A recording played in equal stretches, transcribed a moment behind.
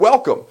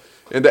Welcome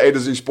into A to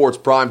Z Sports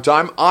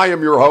Primetime. I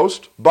am your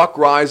host, Buck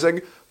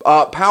Rising,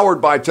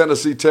 powered by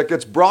Tennessee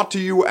Tickets, brought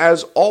to you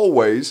as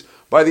always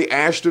by the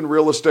Ashton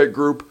Real Estate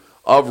Group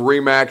of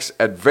RE/MAX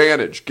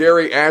Advantage.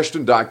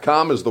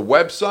 GaryAshton.com is the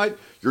website,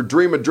 your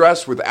dream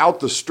address without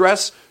the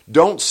stress.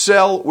 Don't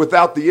sell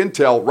without the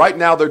intel. Right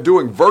now they're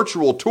doing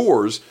virtual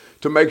tours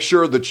to make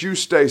sure that you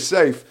stay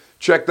safe.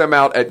 Check them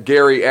out at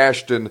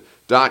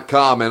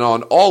GaryAshton.com and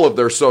on all of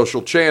their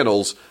social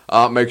channels.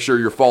 Make sure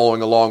you're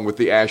following along with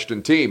the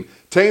Ashton team.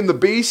 Tame the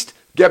Beast,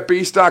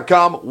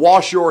 GetBeast.com.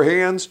 Wash your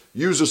hands.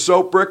 Use a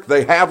soap brick.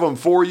 They have them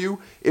for you.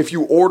 If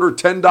you order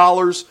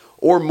 $10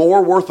 or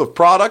more worth of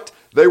product,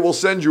 they will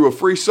send you a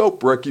free soap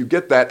brick. You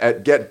get that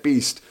at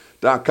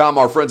GetBeast.com.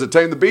 Our friends at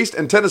Tame the Beast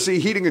and Tennessee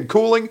Heating and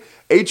Cooling,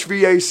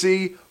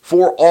 HVAC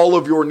for all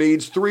of your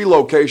needs. 3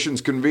 locations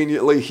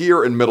conveniently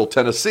here in Middle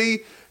Tennessee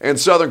and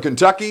Southern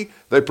Kentucky.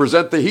 They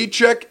present the Heat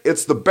Check.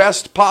 It's the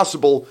best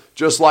possible,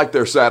 just like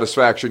their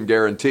satisfaction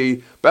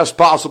guarantee. Best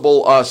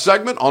possible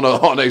segment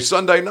on a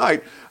Sunday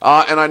night,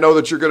 and I know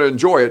that you're going to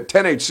enjoy it.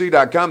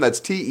 10hc.com, that's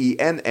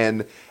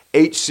TENNHC.com,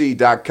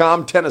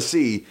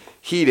 Tennessee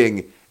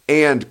Heating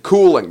and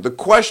Cooling. The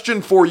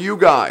question for you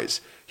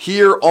guys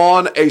here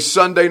on a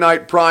Sunday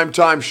night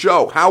primetime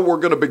show, how we're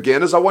going to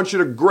begin is I want you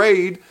to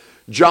grade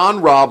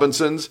Jon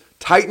Robinson's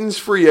Titans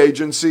free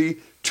agency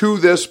to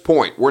this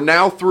point. We're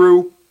now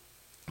through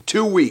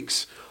 2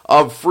 weeks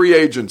of free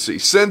agency,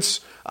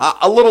 since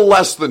a little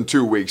less than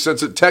 2 weeks,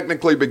 since it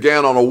technically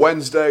began on a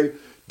Wednesday,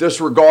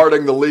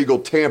 disregarding the legal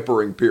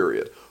tampering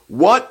period.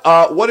 What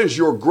is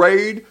your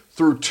grade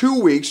through 2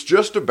 weeks,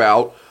 just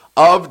about,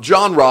 of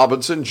Jon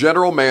Robinson,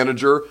 general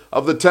manager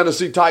of the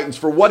Tennessee Titans,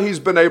 for what he's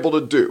been able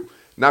to do?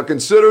 Now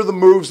consider the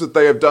moves that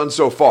they have done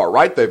so far,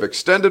 right? They've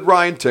extended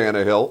Ryan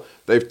Tannehill.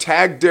 They've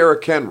tagged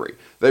Derrick Henry.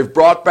 They've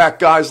brought back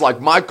guys like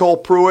Michael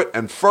Pruitt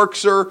and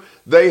Firkser.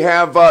 They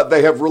have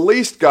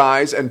released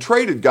guys and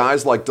traded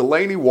guys like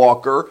Delanie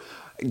Walker,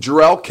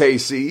 Jarrell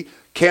Casey,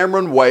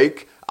 Cameron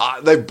Wake.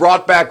 They've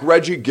brought back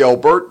Reggie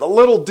Gilbert. The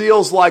little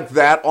deals like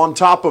that on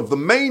top of the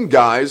main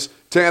guys,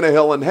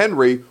 Tannehill and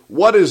Henry.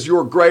 What is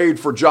your grade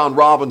for Jon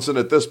Robinson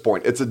at this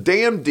point? It's a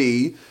damn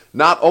D.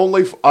 Not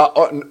only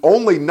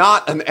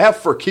not an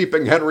F for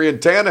keeping Henry and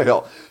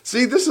Tannehill.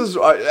 See, this is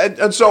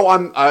and so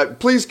I'm.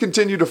 Please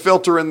continue to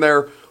filter in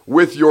there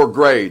with your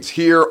grades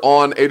here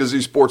on A to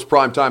Z Sports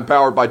Primetime,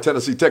 powered by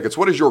Tennessee Tickets.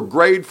 What is your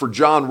grade for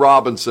Jon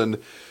Robinson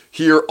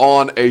here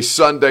on a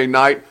Sunday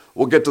night?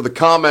 We'll get to the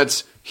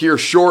comments here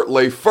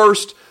shortly.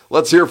 First,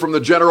 let's hear from the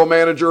general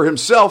manager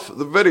himself.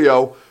 The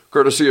video,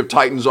 courtesy of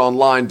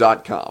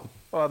TitansOnline.com.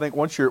 Well, I think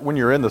when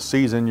you're in the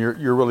season,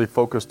 you're really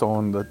focused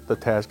on the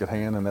task at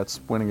hand, and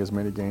that's winning as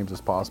many games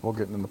as possible,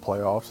 getting in the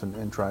playoffs,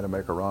 and trying to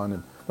make a run.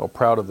 And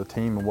proud of the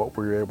team and what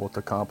we were able to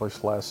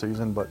accomplish last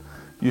season. But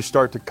you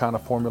start to kind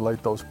of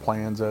formulate those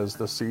plans as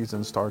the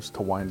season starts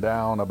to wind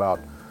down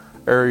about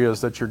areas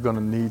that you're going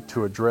to need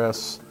to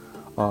address,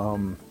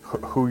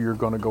 who you're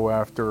going to go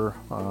after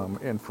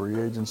in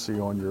free agency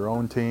on your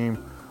own team.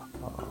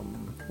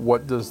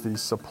 What does the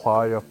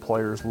supply of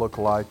players look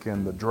like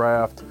in the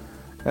draft?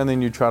 And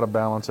then you try to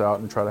balance out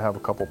and try to have a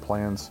couple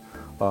plans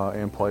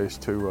in place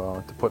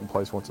to put in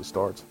place once it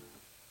starts.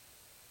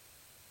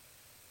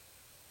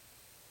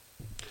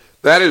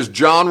 That is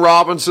Jon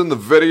Robinson, the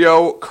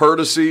video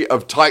courtesy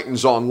of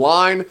Titans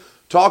Online,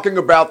 talking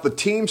about the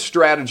team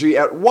strategy,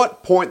 at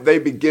what point they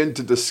begin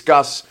to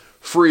discuss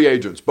free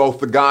agents, both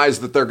the guys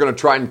that they're going to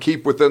try and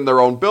keep within their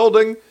own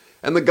building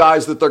and the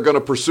guys that they're going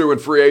to pursue in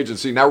free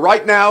agency. Now,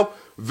 right now,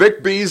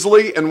 Vic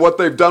Beasley and what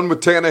they've done with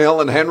Tannehill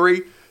and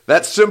Henry,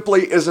 that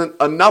simply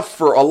isn't enough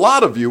for a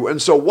lot of you.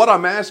 And so what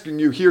I'm asking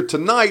you here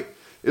tonight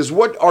is,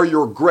 what are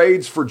your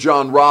grades for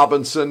Jon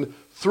Robinson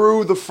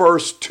through the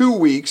first 2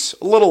 weeks,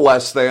 a little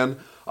less than,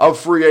 of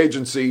free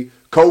agency?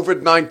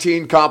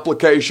 COVID-19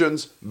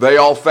 complications, they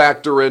all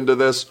factor into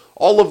this.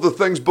 All of the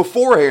things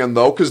beforehand,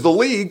 though, because the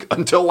league,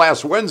 until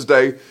last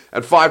Wednesday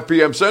at 5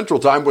 p.m. Central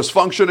Time, was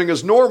functioning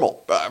as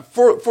normal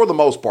for the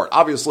most part.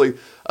 Obviously,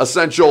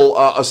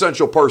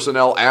 essential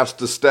personnel asked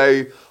to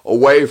stay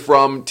away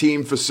from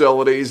team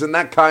facilities, and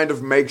that kind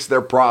of makes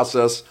their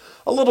process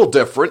a little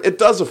different. It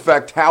does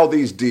affect how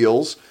these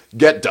deals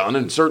get done,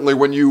 and certainly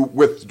when you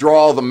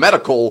withdraw the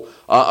medical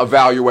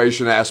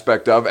evaluation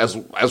aspect of,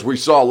 as we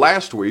saw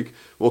last week,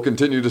 we'll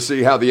continue to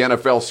see how the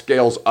NFL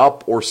scales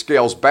up or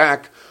scales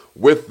back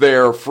with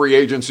their free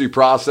agency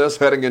process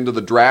heading into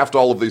the draft,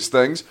 all of these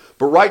things.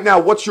 But right now,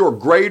 what's your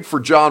grade for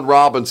Jon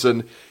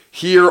Robinson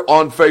here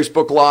on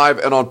Facebook Live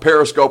and on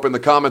Periscope in the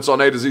comments on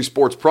A to Z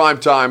Sports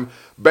Primetime,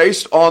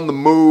 based on the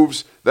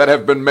moves that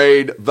have been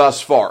made thus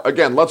far?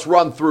 Again, let's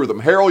run through them.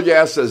 Harold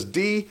says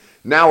D,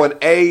 now an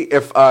A,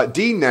 if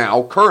D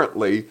now,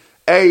 currently,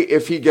 A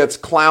if he gets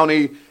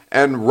Clowney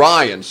and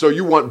Ryan. So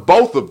you want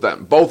both of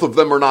them. Both of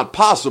them are not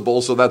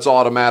possible, so that's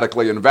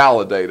automatically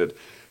invalidated.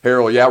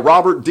 Harold,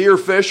 Robert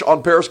Deerfish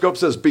on Periscope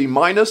says B-,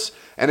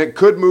 and it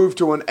could move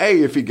to an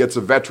A if he gets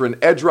a veteran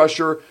edge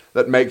rusher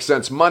that makes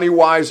sense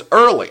money-wise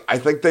early. I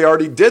think they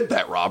already did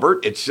that,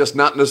 Robert. It's just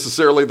not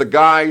necessarily the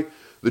guy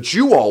that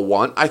you all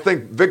want. I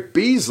think Vic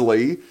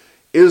Beasley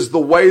is the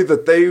way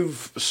that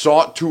they've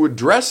sought to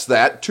address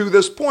that to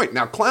this point.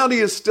 Now,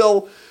 Clowney is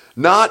still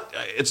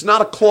it's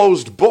not a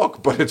closed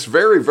book, but it's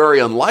very, very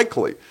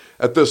unlikely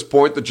at this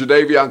point that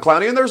Jadeveon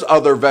Clowney, and there's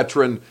other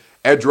veteran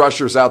edge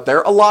rushers out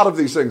there, a lot of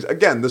these things.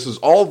 Again, this is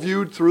all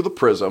viewed through the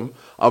prism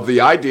of the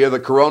idea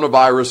that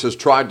coronavirus has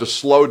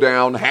slowed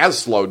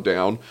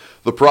down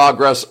the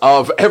progress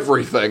of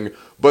everything,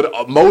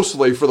 but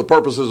mostly for the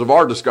purposes of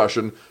our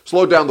discussion,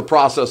 slowed down the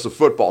process of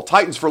football.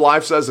 Titans for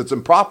Life says it's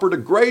improper to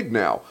grade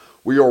now.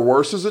 We are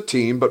worse as a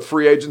team, but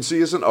free agency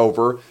isn't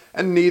over,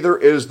 and neither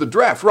is the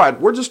draft. Right,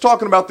 we're just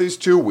talking about these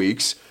 2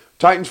 weeks.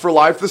 Titans for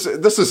Life, this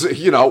is,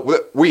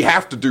 we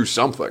have to do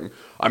something.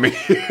 I mean,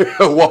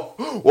 what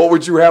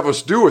would you have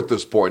us do at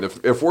this point?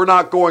 If we're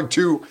not going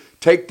to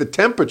take the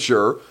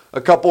temperature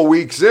a couple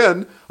weeks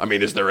in, I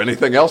mean, is there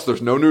anything else?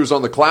 There's no news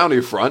on the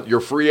Clowney front. Your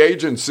free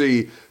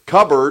agency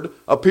cupboard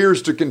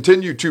appears to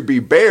continue to be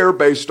bare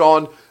based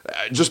on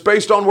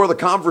where the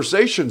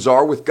conversations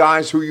are with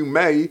guys who you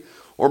may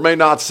or may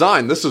not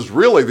sign. This is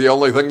really the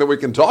only thing that we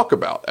can talk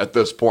about at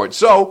this point.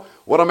 So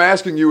what I'm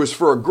asking you is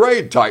for a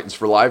grade, Titans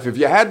for Life. If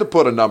you had to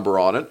put a number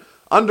on it,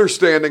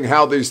 understanding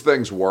how these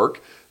things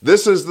work,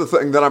 this is the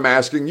thing that I'm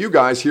asking you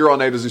guys here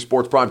on A to Z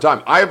Sports Prime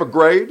Time. I have a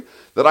grade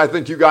that I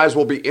think you guys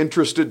will be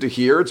interested to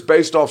hear. It's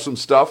based off some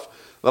stuff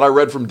that I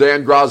read from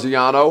Dan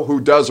Graziano,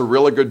 who does a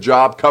really good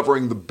job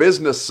covering the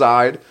business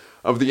side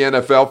of the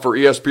NFL for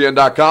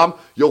ESPN.com.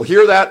 You'll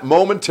hear that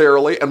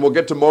momentarily, and we'll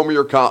get to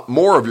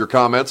more of your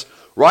comments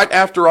right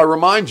after I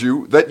remind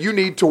you that you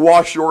need to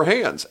wash your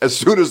hands as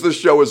soon as this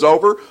show is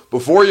over,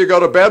 before you go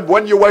to bed,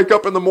 when you wake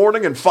up in the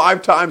morning, and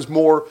 5 times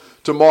more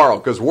tomorrow,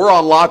 because we're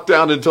on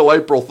lockdown until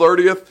April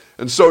 30th,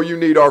 and so you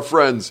need our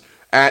friends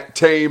at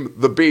Tame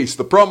the Beast.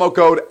 The promo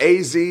code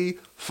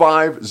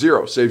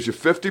AZ50 saves you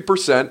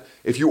 50%.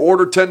 If you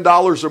order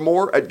 $10 or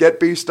more at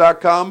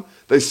GetBeast.com,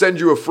 they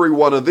send you a free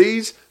one of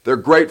these. They're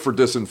great for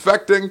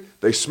disinfecting.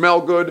 They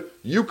smell good.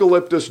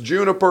 Eucalyptus,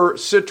 juniper,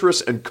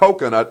 citrus, and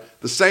coconut.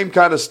 The same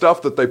kind of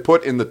stuff that they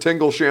put in the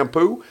Tingle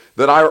shampoo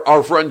that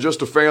our friend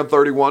Just a Fan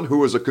 31,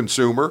 who is a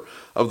consumer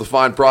of the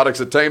fine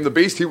products at Tame the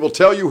Beast, he will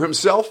tell you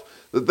himself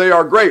that they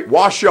are great.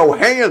 Wash your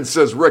hands,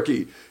 says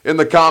Ricky in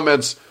the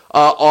comments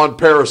on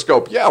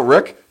Periscope. Yeah,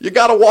 Rick, you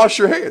got to wash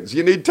your hands.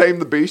 You need Tame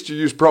the Beast. You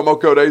use promo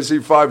code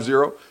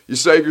AZ50. You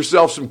save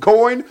yourself some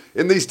coin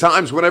in these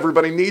times when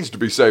everybody needs to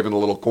be saving a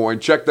little coin.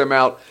 Check them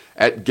out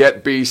at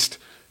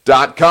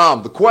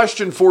GetBeast.com. The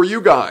question for you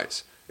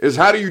guys is,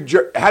 how do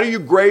you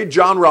grade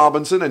John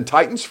Robinson and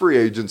Titans free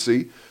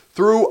agency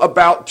through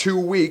about 2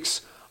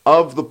 weeks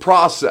of the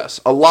process?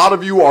 A lot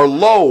of you are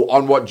low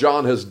on what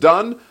John has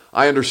done.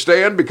 I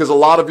understand, because a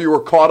lot of you are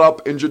caught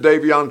up in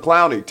Jadeveon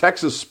Clowney.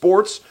 Texas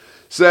Sports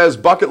says,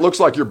 Bucket, looks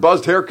like your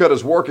buzzed haircut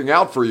is working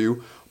out for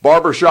you.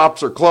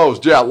 Barbershops are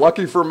closed. Yeah,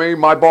 lucky for me,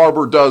 my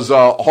barber does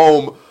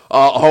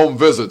home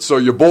visits, so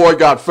your boy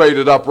got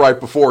faded up right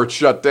before it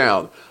shut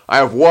down. I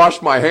have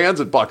washed my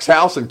hands at Buck's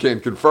house and can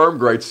confirm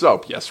great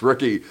soap. Yes,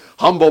 Ricky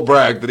humble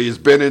brag that he's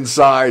been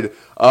inside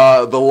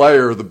the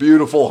Lair, the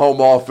beautiful home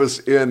office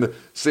in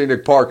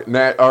Scenic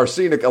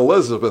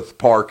Elizabeth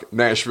Park,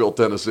 Nashville,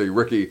 Tennessee.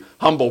 Ricky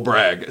humble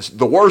brag,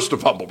 the worst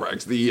of humble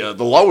brags, the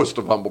lowest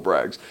of humble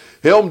brags.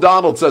 Hilm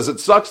Donald says, it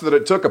sucks that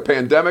it took a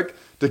pandemic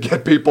to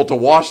get people to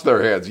wash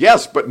their hands.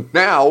 Yes, but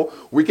now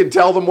we can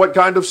tell them what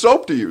kind of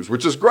soap to use,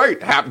 which is great.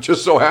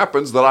 Just so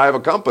happens that I have a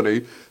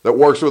company that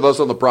works with us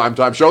on the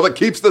Primetime Show that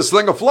keeps this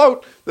thing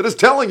afloat, that is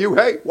telling you,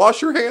 hey,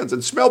 wash your hands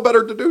and smell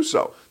better to do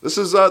so. This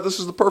is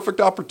the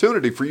perfect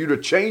opportunity for you to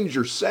change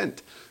your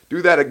scent.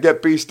 Do that at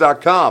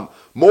GetBeast.com.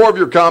 More of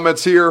your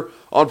comments here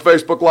on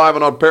Facebook Live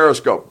and on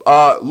Periscope.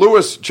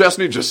 Lewis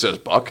Chesney just says,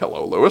 Buck.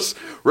 Hello, Lewis.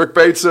 Rick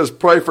Bates says,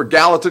 pray for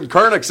Gallatin.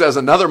 Kernick says,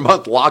 another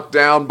month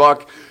lockdown,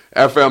 Buck.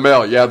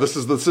 FML. Yeah, this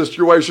is the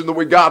situation that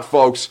we got,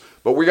 folks.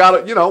 But we got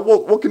to,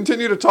 we'll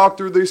continue to talk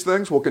through these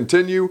things. We'll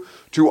continue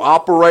to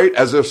operate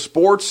as if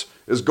sports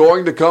is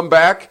going to come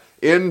back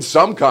in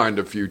some kind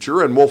of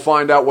future, and we'll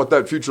find out what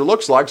that future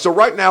looks like. So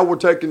right now, we're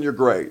taking your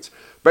grades.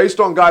 Based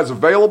on guys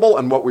available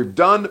and what we've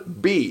done,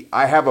 B,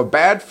 I have a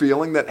bad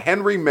feeling that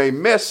Henry may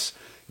miss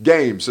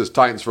games, says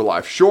Titans for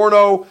Life.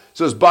 Shorno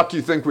says, Buck,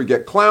 you think we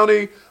get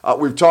Clowney?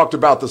 We've talked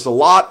about this a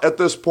lot at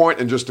this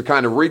point, and just to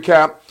kind of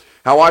recap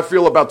how I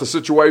feel about the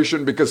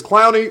situation, because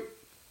Clowney,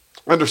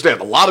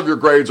 understand, a lot of your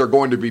grades are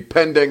going to be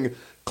pending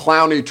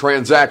Clowney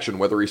transaction,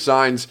 whether he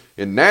signs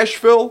in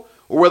Nashville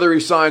or whether he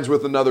signs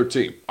with another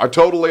team. I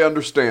totally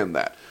understand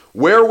that.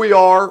 Where we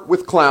are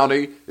with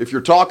Clowney, if you're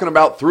talking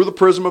about through the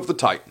prism of the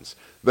Titans,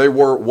 they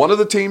were one of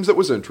the teams that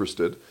was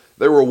interested.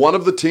 They were one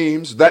of the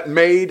teams that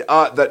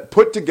that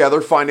put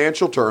together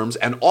financial terms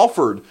and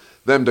offered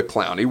them to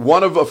Clowney.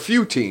 One of a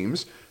few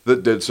teams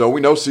that did so.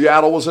 We know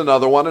Seattle was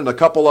another one, and a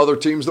couple other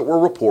teams that were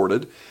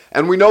reported.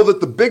 And we know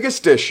that the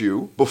biggest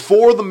issue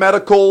before the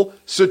medical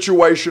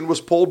situation was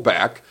pulled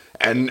back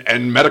and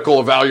medical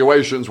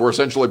evaluations were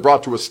essentially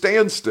brought to a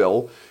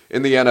standstill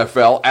in the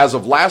NFL as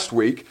of last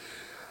week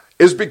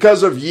is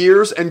because of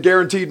years and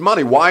guaranteed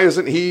money. Why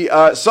isn't he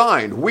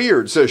signed?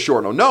 Weird, says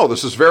Shorno. No,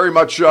 this is very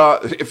much,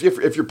 if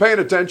you're paying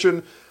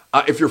attention,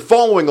 if you're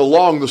following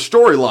along the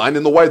storyline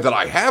in the way that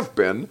I have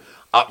been,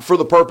 for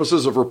the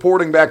purposes of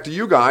reporting back to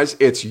you guys,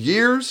 it's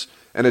years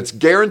and it's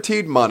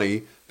guaranteed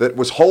money that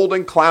was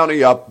holding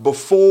Clowney up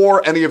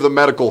before any of the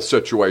medical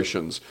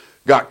situations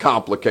got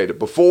complicated,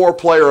 before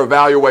player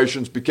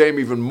evaluations became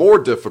even more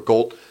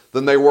difficult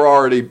than they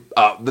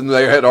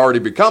had already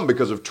become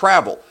because of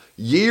travel.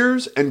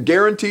 Years and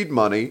guaranteed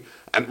money,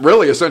 and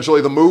really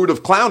essentially the mood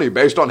of Clowney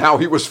based on how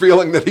he was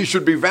feeling that he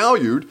should be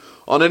valued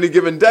on any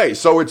given day.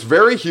 So it's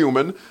very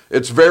human.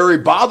 It's very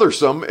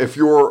bothersome if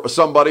you're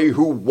somebody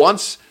who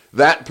wants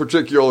that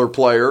particular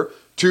player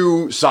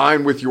to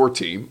sign with your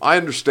team. I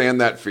understand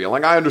that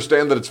feeling. I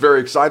understand that it's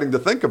very exciting to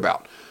think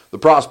about the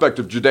prospect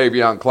of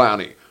Jadeveon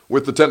Clowney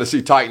with the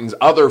Tennessee Titans'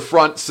 other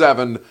front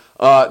seven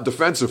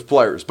defensive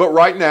players. But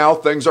right now,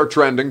 things are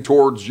trending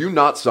towards you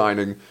not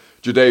signing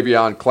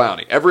Jadeveon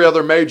Clowney. Every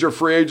other major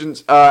free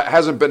agent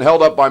hasn't been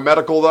held up by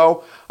medical,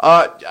 though.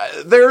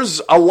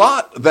 There's a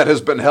lot that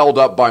has been held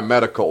up by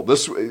medical.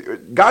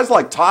 Guys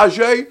like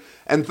Tajay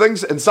and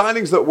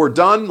signings that were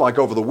done like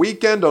over the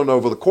weekend and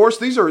over the course.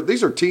 These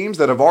are teams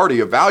that have already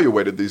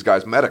evaluated these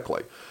guys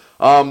medically.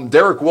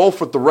 Derek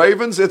Wolfe with the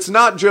Ravens. It's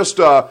not just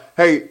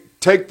hey,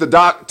 take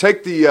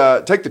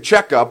the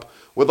checkup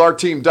with our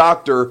team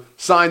doctor,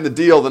 sign the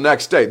deal the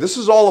next day. This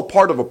is all a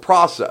part of a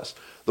process.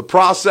 The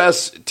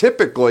process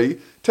typically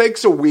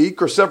takes a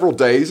week or several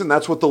days, and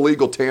that's what the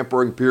legal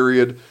tampering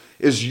period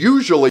is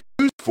usually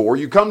used for.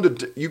 You come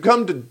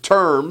to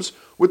terms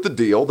with the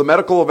deal. The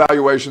medical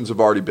evaluations have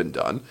already been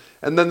done,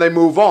 and then they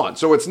move on.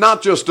 So it's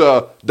not just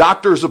a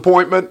doctor's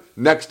appointment,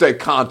 next day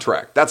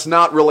contract. That's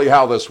not really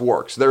how this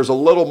works. There's a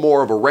little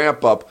more of a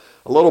ramp up,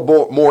 a little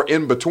more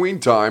in between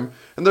time,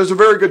 and there's a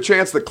very good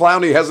chance that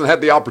Clowney hasn't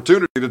had the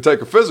opportunity to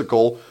take a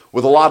physical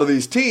with a lot of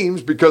these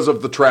teams because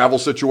of the travel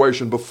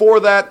situation before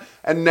that,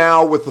 and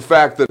now with the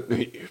fact that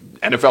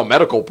NFL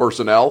medical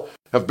personnel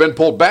have been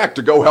pulled back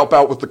to go help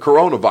out with the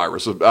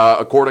coronavirus,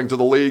 according to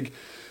the league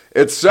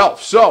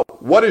itself. So,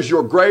 what is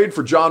your grade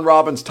for John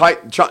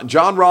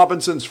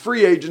Robinson's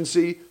free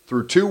agency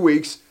through 2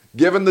 weeks,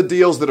 given the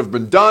deals that have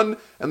been done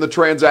and the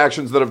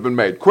transactions that have been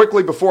made?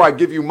 Quickly, before I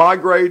give you my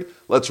grade,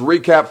 let's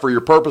recap for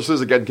your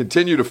purposes. Again,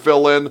 continue to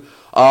fill in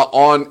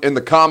in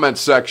the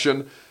comments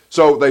section.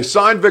 So they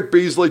signed Vic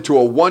Beasley to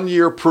a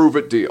 1-year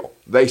prove-it deal.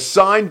 They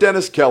signed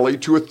Dennis Kelly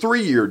to a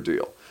 3-year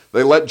deal.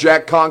 They let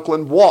Jack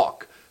Conklin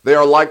walk. They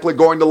are likely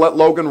going to let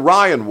Logan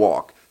Ryan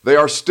walk. They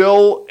are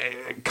still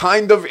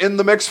kind of in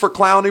the mix for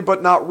Clowney,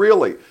 but not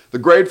really. The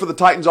grade for the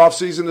Titans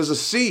offseason is a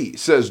C,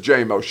 says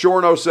J-Mo.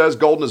 Shorno says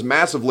Golden is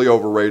massively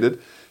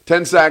overrated.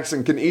 10 sacks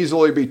and can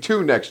easily be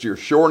 2 next year.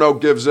 Shorno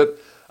gives it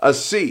a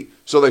C.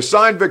 So they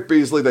signed Vic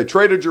Beasley. They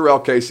traded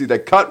Jarrell Casey. They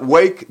cut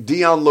Wake,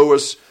 Dion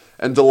Lewis,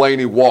 and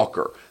Delaney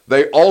Walker.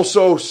 They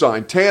also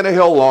signed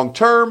Tannehill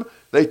long-term.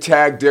 They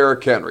tagged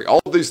Derrick Henry. All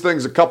of these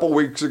things a couple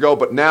weeks ago,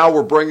 but now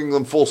we're bringing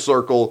them full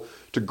circle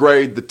to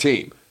grade the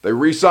team. They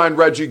re-signed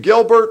Reggie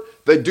Gilbert.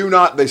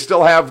 They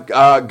still have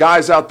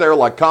guys out there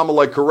like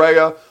Kamalei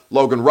Correa,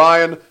 Logan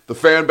Ryan. The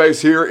fan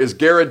base here is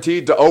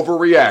guaranteed to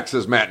overreact,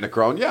 says Matt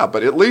Necrone. Yeah,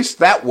 but at least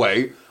that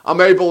way I'm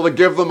able to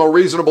give them a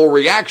reasonable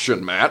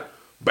reaction, Matt,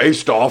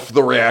 based off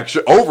the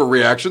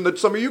overreaction that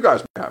some of you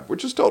guys may have,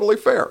 which is totally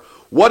fair.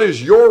 What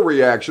is your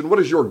reaction? What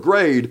is your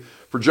grade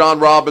for John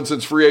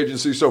Robinson's free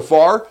agency so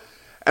far?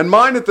 And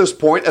mine at this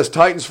point, as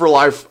Titans for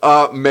Life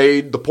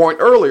made the point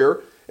earlier,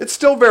 it's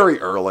still very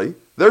early.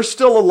 There's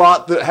still a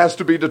lot that has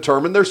to be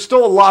determined. There's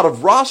still a lot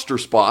of roster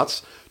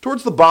spots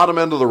towards the bottom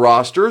end of the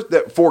roster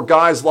that for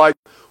guys like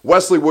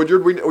Wesley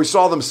Woodyard. We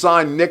saw them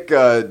sign Nick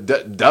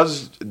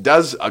Dubsner.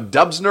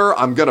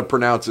 I'm going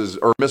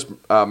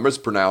to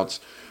mispronounce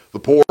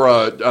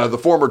the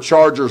former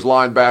Chargers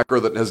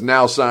linebacker that has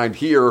now signed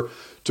here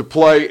to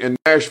play in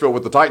Nashville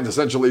with the Titans.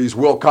 Essentially, he's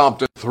Will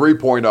Compton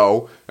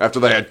 3.0 after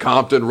they had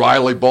Compton,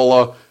 Riley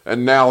Bulla,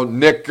 and now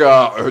Nick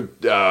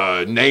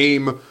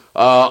name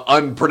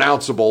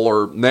unpronounceable,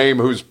 or name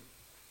whose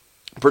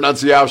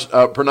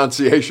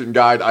pronunciation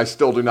guide I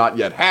still do not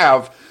yet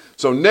have.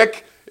 So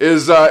Nick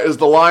is the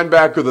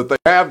linebacker that they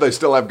have. They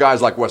still have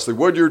guys like Wesley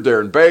Woodyard,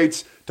 Darren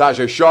Bates,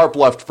 Tajay Sharp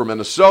left for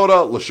Minnesota,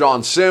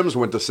 LaShawn Sims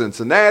went to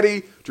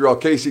Cincinnati, Jarrell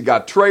Casey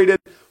got traded.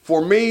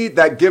 For me,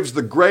 that gives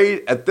the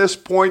grade at this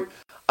point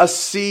a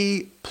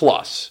C+.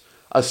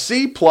 A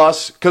C+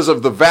 because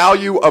of the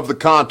value of the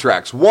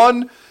contracts.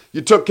 One,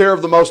 you took care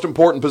of the most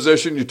important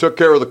position. You took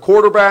care of the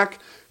quarterback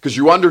because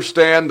you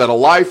understand that a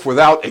life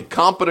without a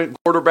competent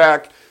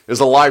quarterback is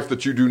a life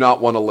that you do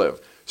not want to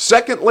live.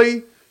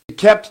 Secondly, you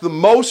kept the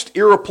most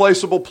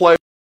irreplaceable player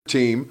on the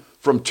team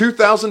from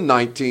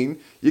 2019.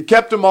 You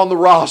kept him on the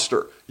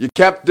roster. You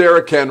kept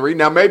Derrick Henry.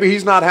 Now, maybe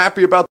he's not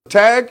happy about the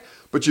tag,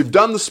 but you've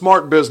done the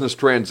smart business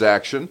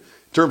transaction.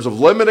 in terms of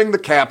limiting the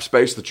cap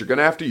space that you're going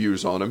to have to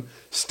use on him,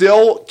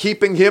 still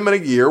keeping him in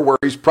a year where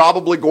he's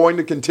probably going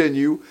to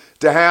continue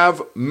to have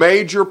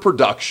major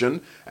production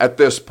at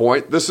this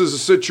point. This is a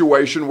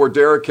situation where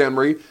Derrick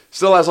Henry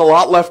still has a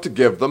lot left to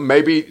give them,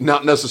 maybe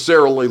not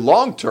necessarily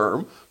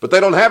long-term, but they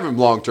don't have him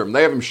long-term.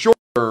 They have him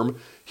short-term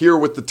here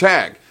with the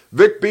tag.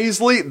 Vic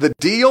Beasley, the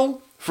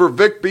deal for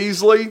Vic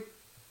Beasley,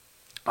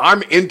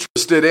 I'm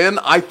interested in.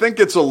 I think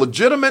it's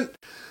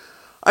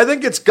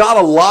got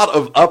a lot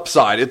of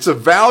upside. It's a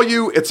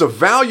value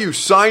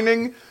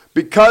signing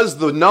because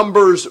the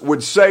numbers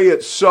would say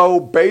it's so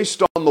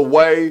based on the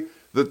way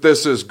that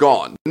this has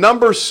gone.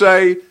 Numbers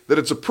say that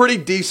it's a pretty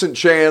decent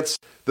chance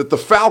that the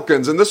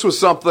Falcons, and this was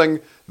something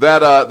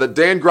that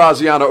Dan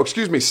Graziano,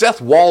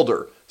 Seth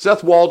Walder,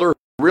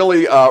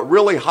 really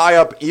high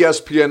up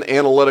ESPN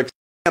analytics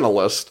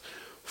analyst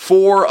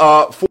for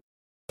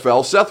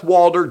NFL. Seth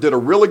Walder did a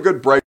really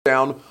good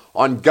breakdown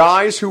on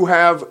guys who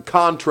have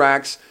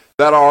contracts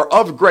that are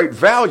of great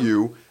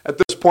value at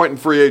this point in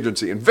free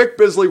agency. And Vic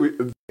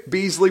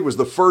Beasley was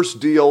the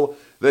first deal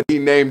that he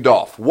named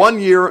off. 1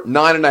 year,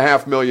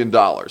 $9.5 million.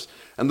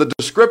 And the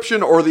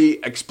description or the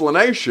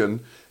explanation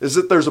is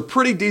that there's a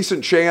pretty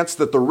decent chance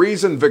that the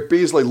reason Vic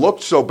Beasley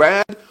looked so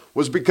bad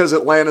was because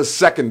Atlanta's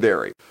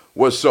secondary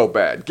was so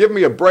bad. Give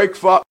me a break,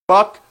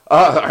 Buck.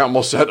 I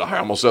almost said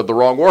the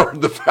wrong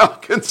word. The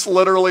Falcons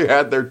literally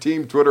had their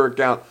team Twitter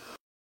account.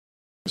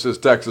 This is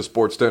Texas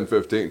Sports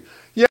 1015.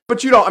 Yeah,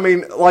 but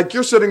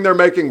you're sitting there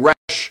making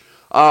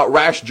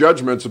rash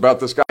judgments about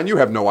this guy, and you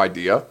have no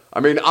idea.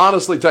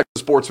 Honestly, Texas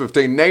Sports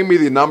 15, name me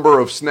the number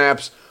of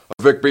snaps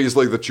of Vic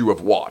Beasley that you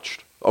have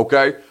watched,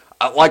 okay?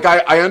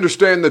 I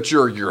understand that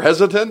you're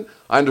hesitant.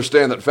 I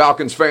understand that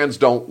Falcons fans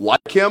don't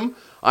like him.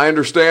 I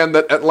understand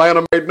that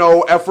Atlanta made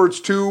no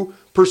efforts to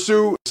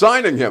pursue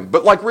signing him.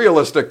 But,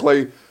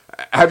 realistically,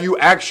 have you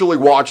actually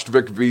watched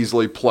Vic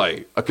Beasley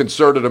play a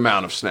concerted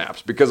amount of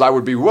snaps? Because I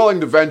would be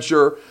willing to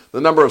venture the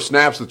number of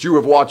snaps that you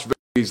have watched Vic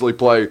Beasley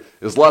play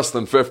is less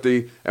than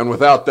 50, and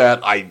without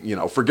that,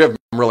 forgive me,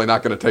 I'm really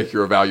not going to take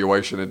your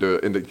evaluation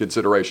into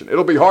consideration.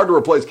 It'll be hard to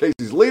replace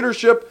Casey's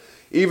leadership,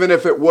 even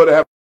if it would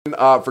have been,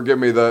 forgive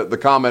me, the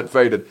comment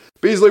faded.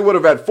 Beasley would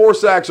have had 4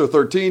 sacks or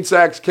 13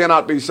 sacks,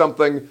 cannot be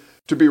something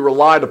to be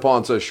relied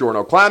upon, says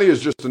Shorno. Clowney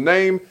is just a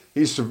name.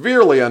 He's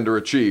severely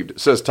underachieved,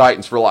 says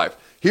Titans for Life.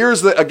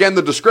 Here's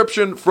the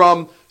description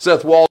from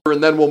Seth Walder,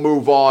 and then we'll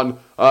move on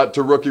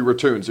to rookie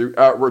returns.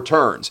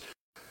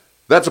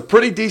 That's a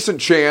pretty decent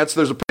chance.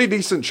 There's a pretty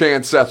decent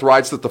chance, Seth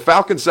writes, that the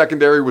Falcons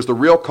secondary was the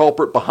real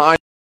culprit behind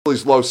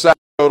Beasley's low sack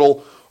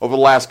total over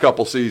the last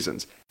couple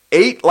seasons.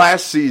 8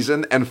 last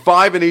season and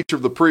 5 in each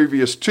of the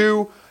previous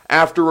 2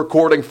 after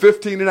recording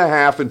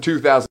 15.5 in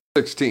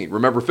 2016.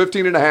 Remember,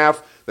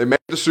 15.5, they made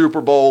the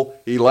Super Bowl.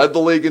 He led the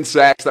league in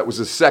sacks. That was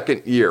his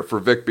second year for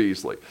Vic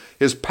Beasley.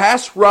 His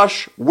pass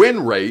rush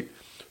win rate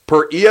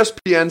per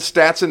ESPN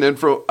Stats and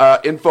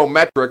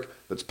Infometric,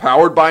 that's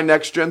powered by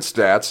Next Gen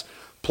Stats,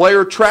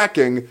 player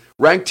tracking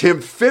ranked him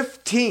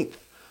 15th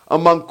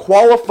among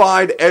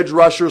qualified edge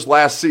rushers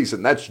last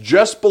season. That's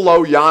just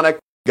below Yannick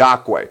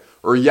Ngakoue,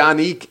 or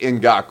Yannick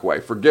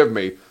Ngakoue. Forgive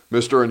me,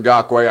 Mr.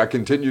 Ngakoue. I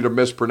continue to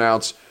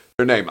mispronounce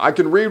their name. I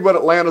can read what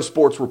Atlanta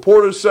sports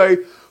reporters say.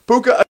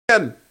 Puka,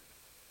 again,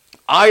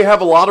 I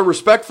have a lot of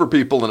respect for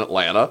people in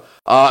Atlanta,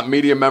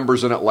 media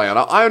members in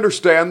Atlanta. I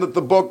understand that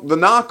the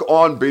knock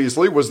on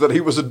Beasley was that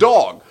he was a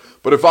dog.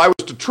 But if I was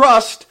to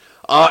trust,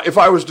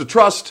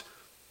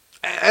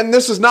 and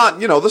this is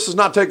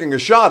not taking a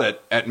shot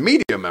at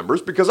media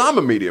members, because I'm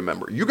a media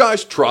member. You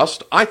guys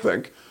trust, I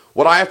think,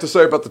 what I have to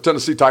say about the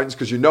Tennessee Titans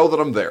because you know that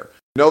I'm there.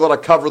 You know that I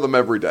cover them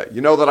every day.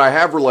 You know that I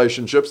have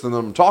relationships and that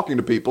I'm talking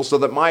to people so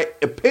that my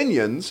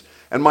opinions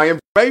and my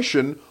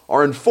information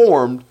are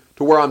informed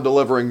to where I'm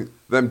delivering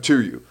them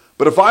to you.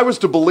 But if I was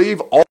to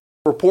believe all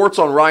reports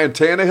on Ryan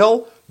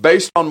Tannehill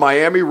based on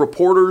Miami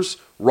reporters'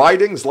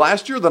 writings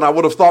last year, then I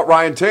would have thought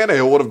Ryan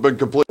Tannehill would have been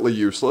completely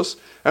useless.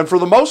 And for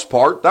the most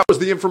part, that was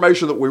the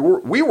information that we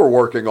were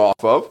working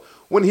off of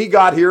when he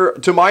got here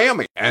to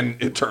Miami.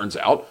 And it turns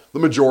out the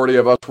majority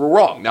of us were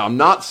wrong. Now, I'm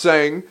not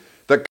saying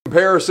that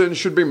comparisons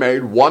should be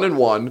made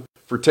 1-1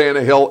 for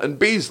Tannehill and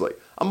Beasley.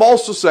 I'm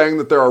also saying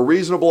that there are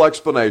reasonable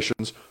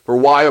explanations for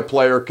why a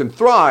player can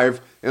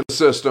thrive in a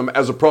system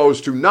as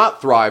opposed to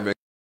not thriving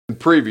in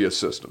previous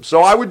systems.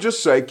 So I would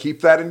just say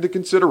keep that into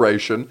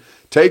consideration.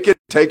 Take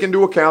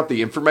into account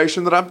the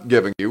information that I'm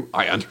giving you.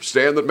 I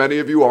understand that many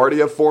of you already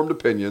have formed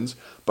opinions,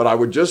 but I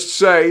would just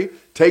say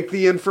take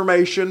the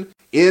information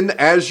in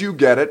as you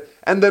get it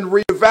and then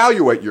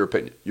reevaluate your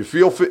opinion. You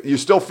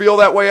still feel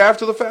that way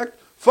after the fact?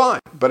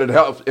 Fine, but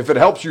if it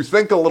helps you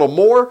think a little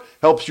more,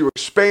 helps you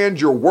expand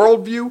your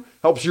worldview,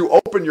 helps you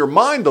open your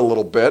mind a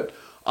little bit,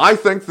 I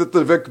think that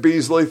the Vic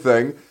Beasley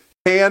thing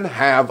can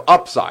have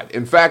upside.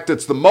 In fact,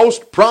 it's the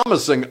most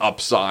promising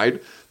upside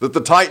that the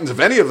Titans,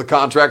 of any of the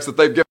contracts that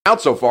they've given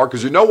out so far,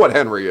 because you know what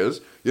Henry is,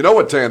 you know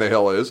what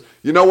Tannehill is,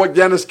 you know what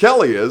Dennis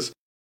Kelly is,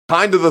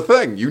 kind of the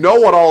thing. You know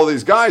what all of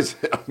these guys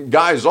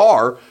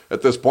are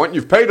at this point, and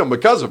you've paid them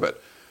because of it.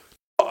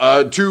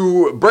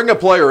 to bring a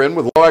player in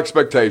with low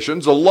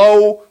expectations, a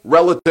low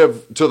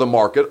relative to the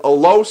market, a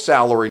low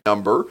salary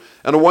number,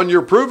 and a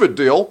one-year prove-it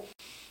deal,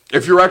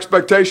 if your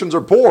expectations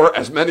are poor,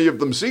 as many of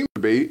them seem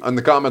to be in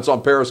the comments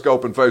on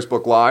Periscope and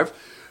Facebook Live,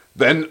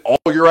 then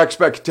all your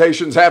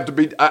expectations have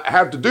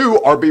to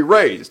do are be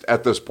raised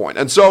at this point.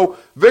 And so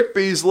Vic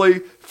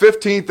Beasley,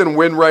 15th in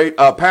win rate,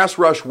 pass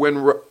rush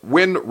win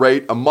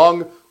rate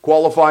among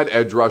qualified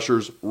edge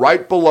rushers,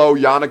 right below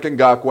Yannick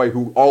Ngakoue,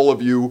 who all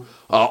of you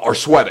are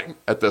sweating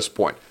at this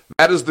point.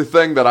 That is the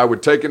thing that I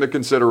would take into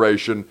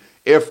consideration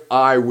if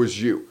I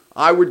was you.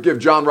 I would give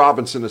John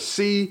Robinson a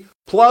C+.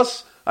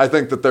 I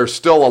think that there's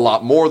still a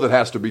lot more that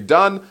has to be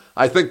done.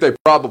 I think they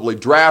probably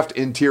draft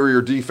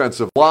interior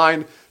defensive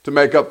line to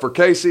make up for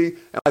Casey,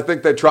 and I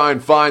think they try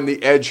and find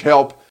the edge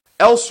help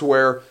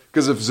elsewhere,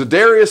 because if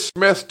Zadarius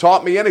Smith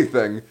taught me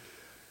anything,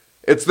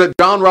 it's that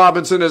John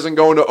Robinson isn't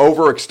going to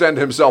overextend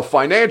himself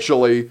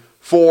financially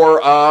for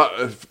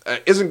a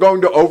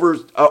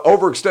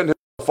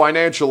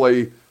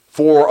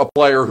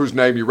player whose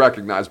name you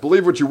recognize.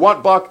 Believe what you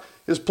want, Buck.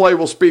 His play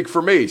will speak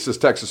for me, says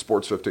Texas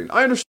Sports 15.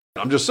 I understand.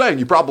 I'm just saying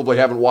you probably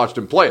haven't watched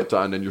him play a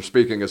ton, and you're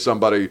speaking as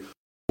somebody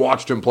who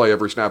watched him play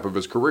every snap of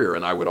his career.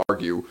 And I would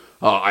argue,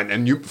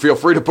 and you feel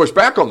free to push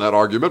back on that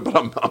argument, but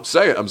I'm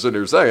sitting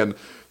here saying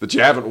that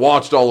you haven't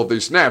watched all of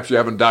these snaps. You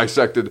haven't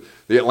dissected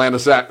the Atlanta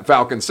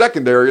Falcons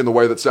secondary in the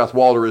way that Seth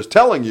Walder is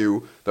telling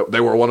you that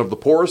they were one of the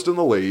poorest in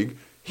the league.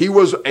 He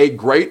was a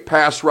great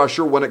pass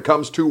rusher when it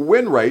comes to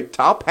win rate,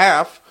 top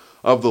half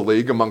of the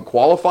league among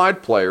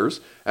qualified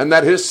players, and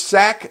that his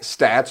sack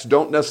stats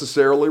don't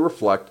necessarily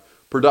reflect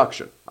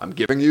production. I'm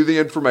giving you the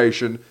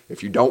information.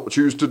 If you don't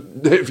choose to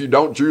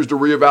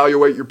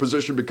reevaluate your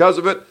position because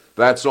of it,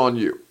 that's on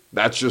you.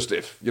 That's just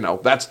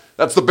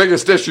that's the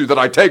biggest issue that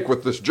I take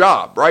with this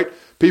job, right?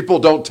 People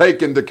don't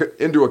take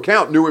into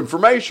account new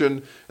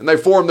information, and they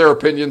form their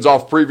opinions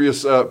off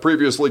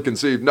previously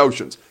conceived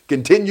notions.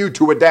 Continue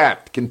to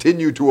adapt.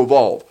 Continue to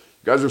evolve.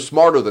 You guys are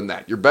smarter than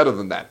that. You're better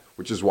than that,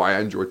 which is why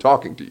I enjoy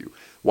talking to you.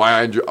 Why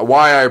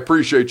I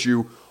appreciate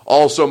you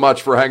all so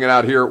much for hanging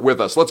out here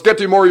with us. Let's get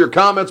to more of your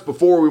comments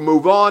before we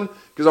move on,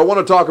 because I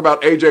want to talk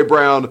about A.J.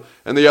 Brown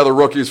and the other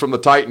rookies from the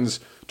Titans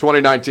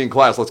 2019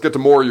 class. Let's get to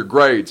more of your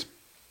grades.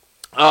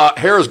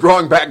 Hair is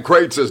growing back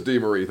great, says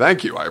DeMarie.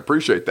 Thank you. I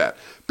appreciate that.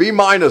 B-,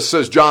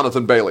 says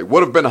Jonathan Bailey.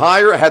 Would have been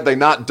higher had they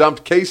not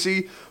dumped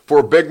Casey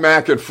for Big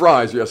Mac and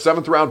fries. Yeah,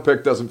 7th round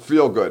pick doesn't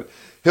feel good.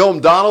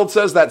 Hilm Donald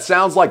says that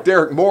sounds like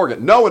Derek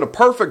Morgan. No, in a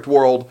perfect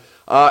world,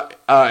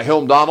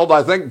 Hilm Donald,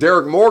 I think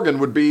Derek Morgan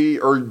would be,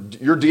 or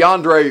your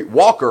DeAndre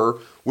Walker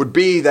would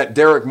be that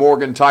Derek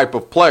Morgan type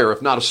of player.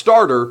 If not a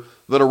starter,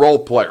 then a role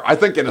player. I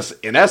think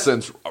in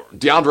essence,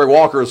 DeAndre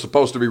Walker is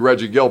supposed to be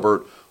Reggie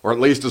Gilbert, or at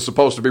least is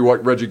supposed to be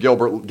what Reggie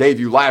Gilbert gave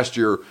you last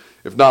year,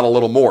 if not a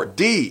little more.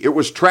 D, it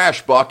was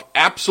trash, Buck.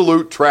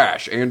 Absolute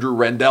trash. Andrew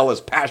Rendell is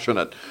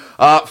passionate.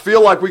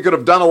 Feel like we could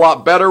have done a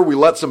lot better. We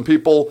let some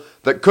people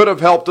that could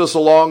have helped us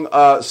along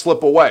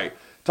slip away.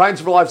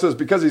 Titans for Life says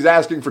because he's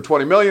asking for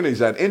 $20 million, he's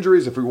had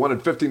injuries. If we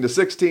wanted 15 to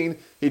 16,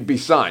 he'd be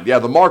signed. Yeah,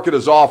 the market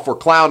is off for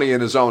Clowney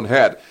in his own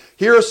head.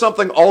 Here is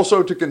something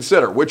also to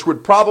consider, which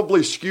would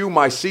probably skew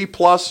my C+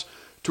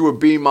 to a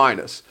B-.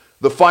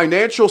 The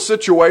financial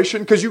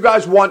situation, because you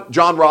guys want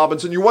John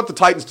Robinson, you want the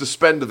Titans to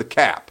spend to the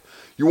cap.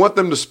 You want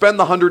them to spend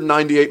the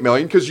 $198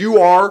 million because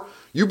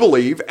you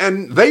believe,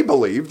 and they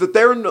believe, that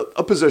they're in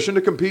a position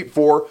to compete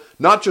for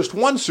not just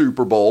one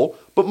Super Bowl,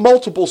 but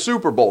multiple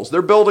Super Bowls.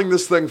 They're building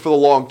this thing for the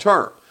long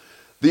term.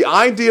 The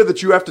idea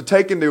that you have to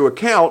take into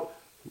account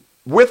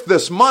with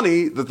this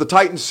money that the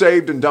Titans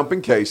saved in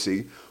dumping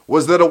Casey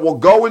was that it will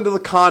go into the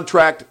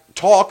contract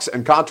talks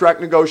and contract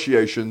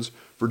negotiations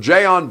for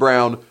Jayon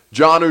Brown,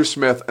 Jonnu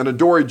Smith, and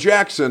Adoree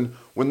Jackson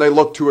when they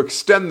look to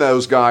extend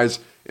those guys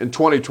in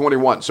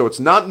 2021. So it's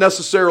not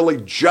necessarily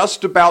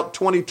just about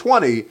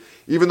 2020,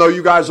 even though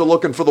you guys are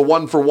looking for the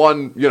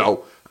one-for-one,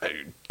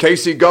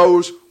 Casey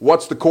goes,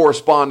 what's the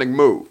corresponding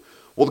move?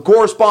 Well, the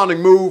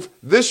corresponding move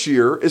this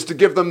year is to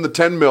give them the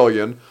 $10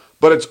 million,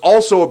 but it's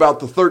also about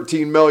the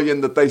 $13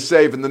 million that they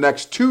save in the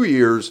next 2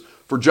 years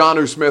for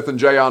Jonnu Smith and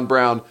Jayon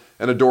Brown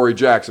and Adoree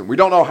Jackson. We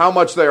don't know how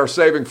much they are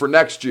saving for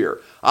next year.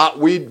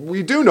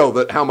 We do know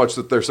that how much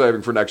that they're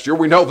saving for next year.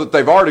 We know that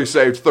they've already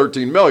saved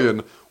 $13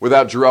 million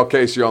without Jarrell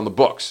Casey on the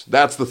books.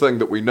 That's the thing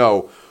that we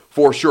know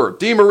for sure.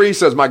 DeMarie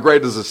says my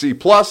grade is a C+.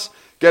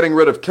 Getting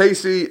rid of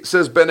Casey,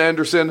 says Ben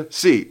Anderson,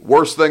 C.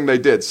 Worst thing they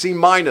did. C-,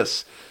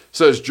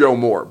 says Joe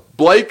Moore.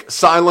 Blake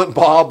Silent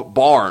Bob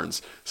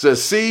Barnes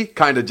says C,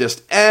 kind of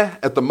just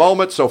at the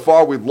moment. So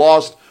far we've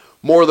lost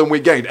more than we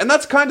gained. And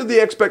that's kind of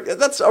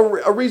that's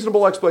a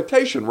reasonable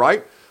expectation,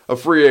 right?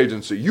 Of free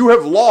agency. You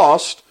have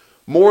lost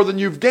more than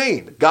you've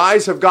gained.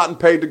 Guys have gotten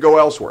paid to go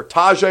elsewhere.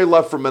 Tajay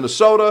left for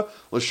Minnesota.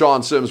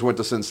 LaShawn Sims went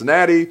to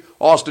Cincinnati.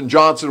 Austin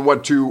Johnson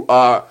went to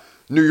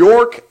New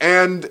York.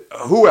 And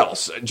who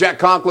else? Jack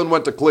Conklin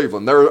went to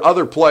Cleveland. There are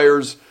other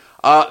players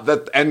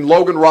and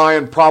Logan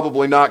Ryan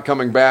probably not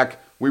coming back.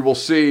 We will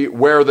see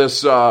where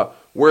this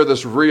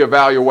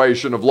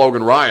reevaluation of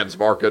Logan Ryan's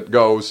market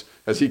goes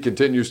as he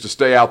continues to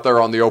stay out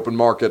there on the open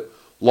market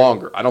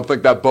longer. I don't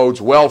think that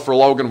bodes well for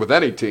Logan with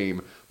any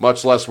team,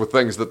 much less with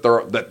things that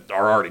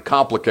are already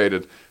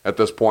complicated at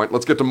this point.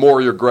 Let's get to more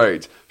of your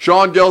grades.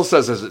 Sean Gill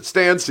says, as it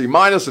stands, C-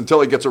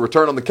 until he gets a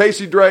return on the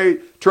Casey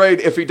trade,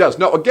 if he does.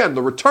 No, again,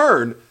 the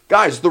return,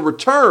 guys, the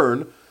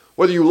return,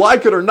 whether you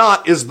like it or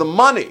not, is the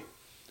money.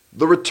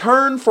 The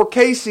return for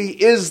Casey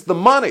is the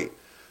money.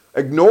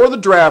 Ignore the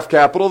draft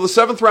capital. The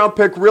 7th-round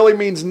pick really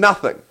means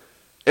nothing.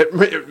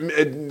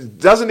 It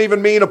doesn't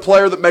even mean a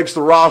player that makes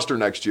the roster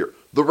next year.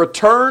 The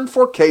return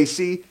for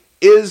Casey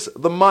is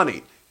the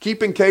money.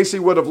 Keeping Casey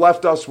would have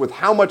left us with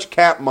how much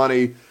cap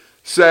money,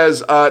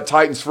 says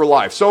Titans for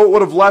Life. So it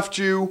would have left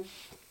you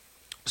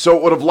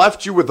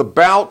with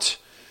about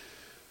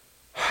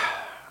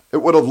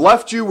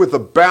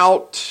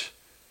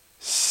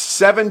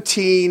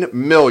 $17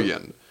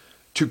 million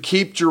to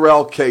keep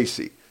Jurrell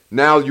Casey.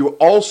 Now you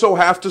also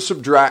have to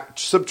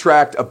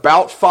subtract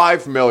about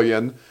 $5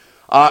 million.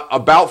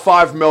 About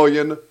 $5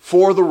 million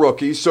for the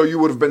rookie, so you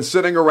would have been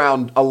sitting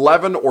around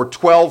 $11 or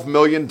 $12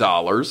 million.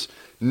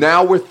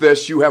 Now with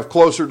this, you have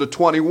closer to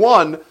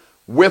 21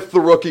 with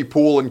the rookie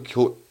pool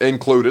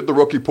included. The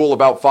rookie pool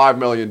about $5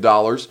 million.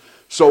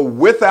 So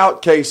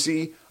without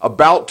Casey,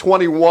 about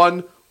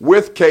 21.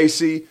 With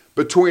Casey,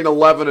 between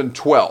 11 and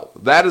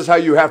 12. That is how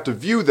you have to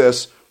view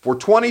this. For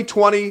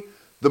 2020,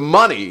 the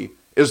money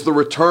is the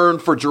return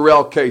for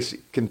Jurrell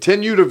Casey.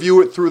 Continue to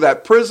view it through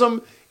that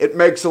prism. It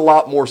makes a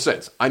lot more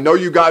sense. I know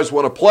you guys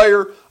want a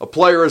player. A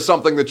player is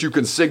something that you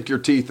can sink your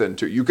teeth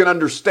into. You can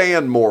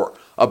understand more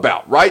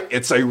about, right?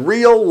 It's a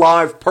real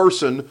live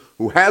person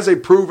who has a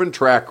proven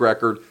track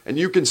record, and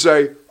you can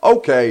say,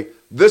 okay,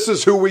 this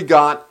is who we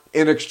got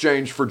in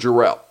exchange for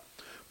Jurrell.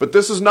 But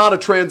this is not a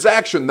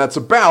transaction that's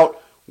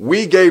about,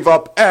 we gave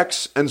up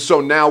X, and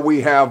so now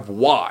we have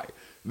Y.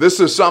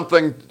 This is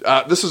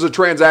a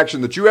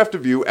transaction that you have to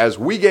view as,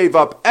 we gave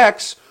up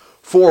X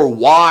for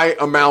Y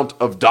amount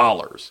of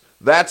dollars.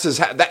 It's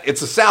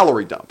a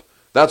salary dump.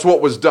 That's what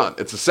was done.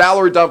 It's a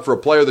salary dump for a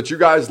player that you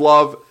guys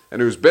love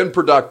and who's been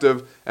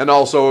productive, and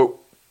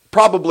also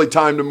probably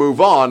time to move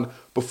on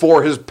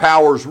before his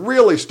powers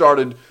really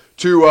started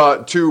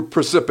to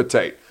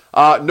precipitate.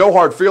 No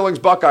hard feelings,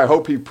 Buck. I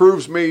hope he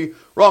proves me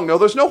wrong. No,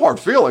 there's no hard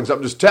feelings.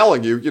 I'm just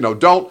telling you,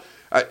 don't,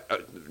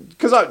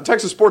 because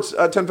Texas Sports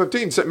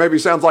 1015 maybe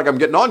sounds like I'm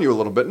getting on you a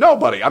little bit. No,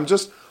 buddy, I'm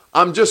just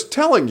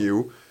telling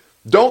you,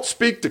 don't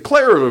speak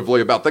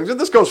declaratively about things. And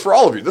this goes for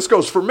all of you. This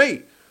goes for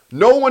me.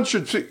 No one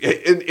should,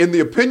 in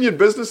the opinion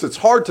business, it's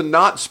hard to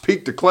not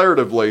speak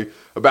declaratively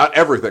about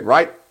everything,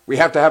 right? We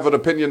have to have an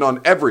opinion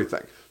on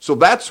everything. So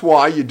that's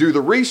why you do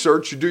the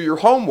research, you do your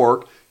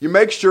homework, you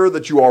make sure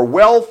that you are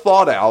well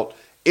thought out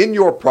in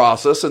your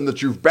process and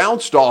that you've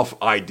bounced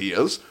off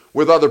ideas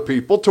with other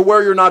people to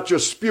where you're not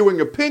just spewing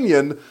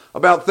opinion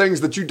about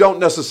things that you don't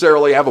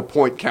necessarily have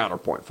a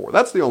counterpoint for.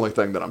 That's the only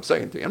thing that I'm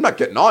saying to you. I'm not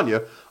getting on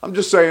you. I'm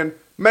just saying,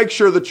 make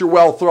sure that you're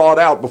well thought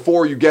out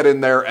before you get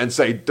in there and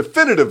say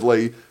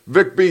definitively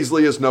Vic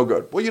Beasley is no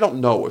good. Well, you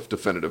don't know if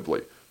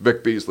definitively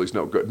Vic Beasley's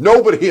no good.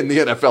 Nobody in the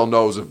NFL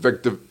knows if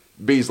Vic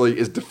Beasley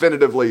is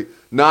definitively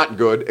not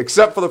good,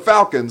 except for the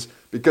Falcons,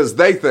 because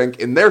they think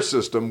in their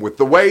system, with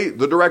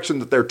the direction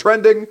that they're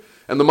trending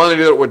and the money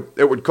that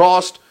it would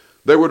cost,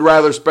 they would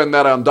rather spend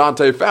that on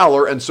Dante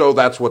Fowler, and so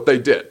that's what they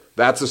did.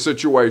 That's a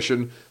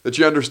situation that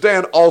you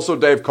understand. Also,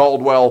 Dave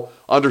Caldwell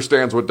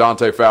understands what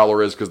Dante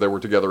Fowler is because they were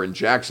together in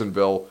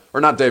Jacksonville.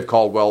 Or not Dave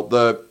Caldwell.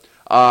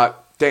 I'm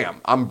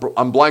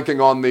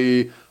blanking on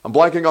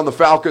the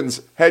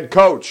Falcons head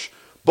coach,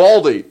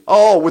 Baldy.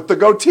 Oh, with the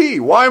goatee.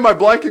 Why am I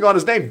blanking on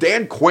his name?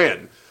 Dan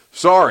Quinn.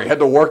 Sorry, had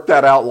to work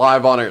that out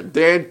live on air.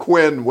 Dan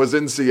Quinn was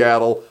in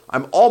Seattle.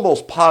 I'm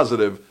almost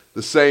positive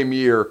the same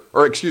year,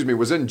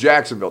 was in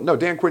Jacksonville. No,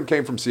 Dan Quinn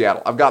came from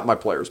Seattle. I've got my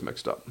players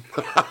mixed up.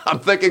 I'm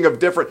thinking of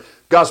different.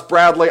 Gus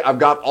Bradley. I've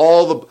got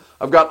all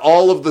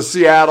of the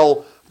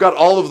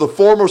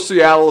former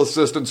Seattle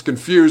assistants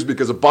confused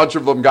because a bunch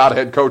of them got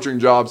head coaching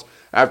jobs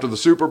after the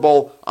Super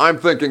Bowl. I'm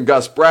thinking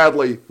Gus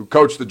Bradley, who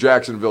coached the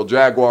Jacksonville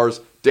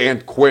Jaguars.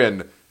 Dan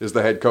Quinn is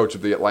the head coach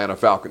of the Atlanta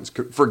Falcons.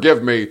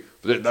 Forgive me,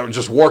 I'm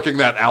just working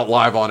that out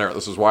live on air.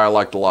 This is why I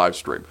like to live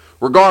stream.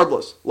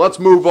 Regardless, let's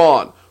move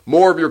on.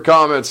 More of your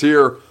comments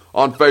here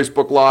on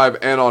Facebook Live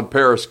and on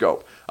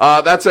Periscope.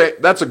 That's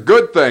a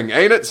good thing,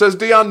 ain't it? Says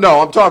Dion.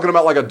 No, I'm talking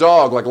about like a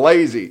dog, like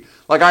lazy.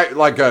 I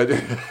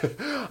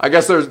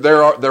guess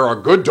there are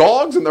good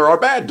dogs and there are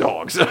bad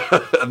dogs.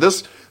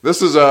 This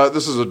is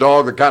a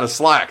dog that kind of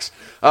slacks.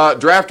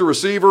 Draft a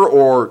receiver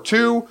or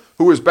two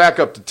who is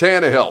backup to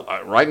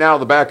Tannehill. Right now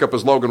the backup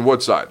is Logan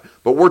Woodside,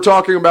 but we're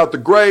talking about the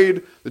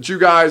grade that you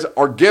guys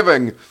are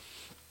giving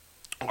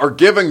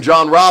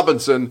John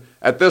Robinson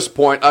at this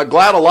point.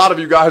 Glad a lot of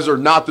you guys are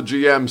not the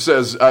GM,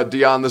 says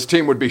Dion. This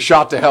team would be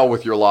shot to hell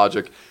with your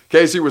logic.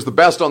 Casey was the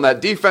best on that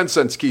defense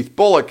since Keith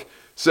Bullock,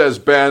 says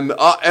Ben.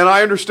 And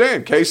I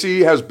understand.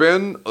 Casey has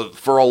been,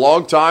 for a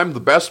long time, the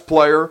best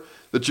player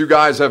that you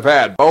guys have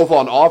had, both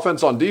on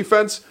offense, on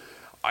defense.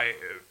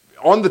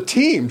 On the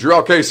team,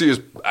 Jurrell Casey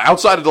is,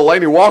 outside of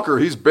Delanie Walker,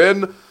 he's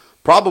been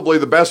probably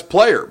the best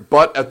player.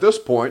 But at this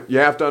point, you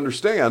have to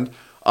understand,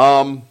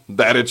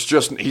 that it's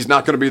just he's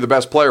not going to be the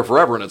best player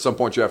forever, and at some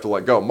point you have to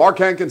let go. Mark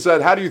Henkin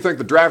said, how do you think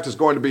the draft is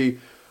going to be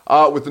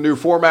with the new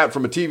format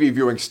from a TV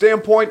viewing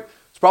standpoint?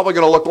 It's probably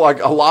going to look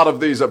like a lot of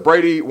these.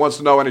 Brady wants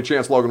to know any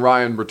chance Logan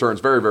Ryan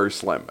returns. Very, very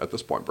slim at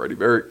this point, Brady.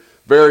 Very,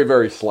 very,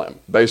 very slim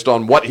based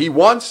on what he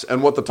wants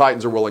and what the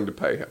Titans are willing to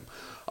pay him.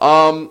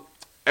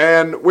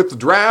 And with the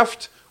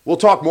draft, we'll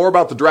talk more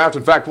about the draft.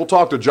 In fact, we'll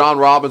talk to John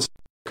Robinson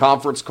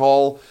conference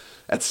call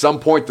at some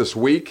point this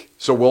week,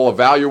 so we'll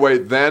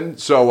evaluate then.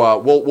 So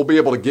we'll be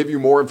able to give you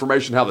more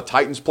information how the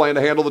Titans plan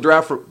to handle the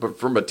draft. But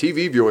from a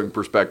TV viewing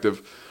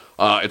perspective,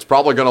 it's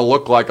probably going to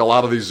look like a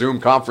lot of these Zoom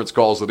conference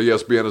calls that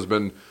ESPN has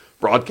been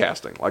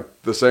broadcasting,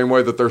 like the same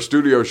way that their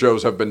studio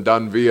shows have been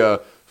done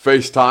via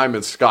FaceTime and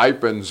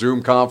Skype and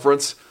Zoom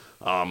conference.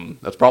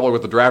 That's probably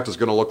what the draft is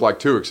going to look like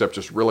too, except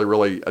just really,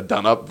 really a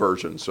done-up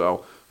version.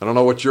 So I don't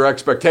know what your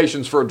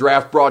expectations for a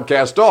draft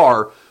broadcast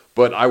are,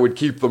 but I would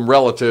keep them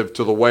relative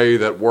to the way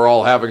that we're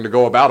all having to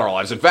go about our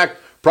lives. In fact,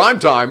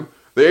 primetime,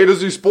 the A to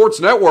Z Sports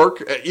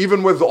Network,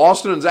 even with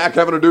Austin and Zach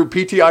having to do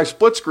PTI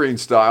split screen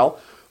style,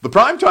 the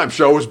primetime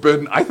show has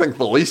been, I think,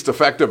 the least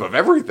effective of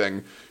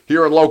everything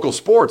here in local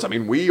sports. I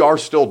mean, we are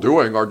still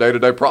doing our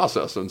day-to-day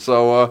process, and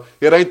so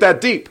it ain't that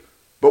deep.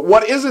 But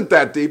what isn't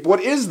that deep,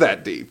 what is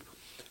that deep,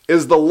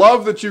 is the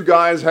love that you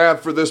guys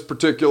have for this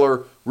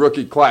particular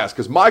rookie class.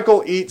 Because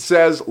Michael Eat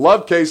says,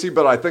 love Casey,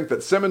 but I think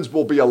that Simmons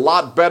will be a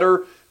lot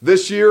better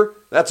this year.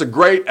 That's a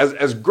great,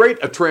 as great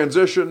a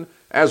transition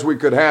as we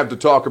could have to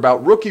talk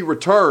about rookie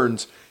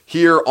returns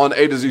here on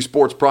A to Z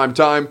Sports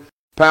Primetime,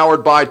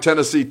 powered by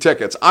Tennessee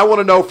Tickets. I want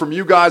to know from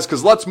you guys,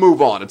 because let's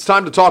move on. It's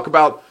time to talk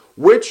about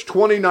which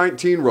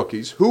 2019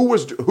 rookies,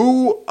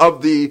 who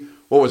of the,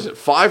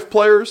 5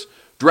 players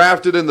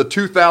drafted in the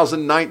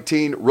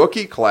 2019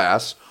 rookie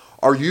class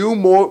are you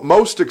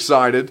most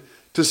excited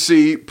to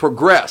see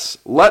progress?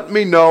 Let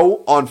me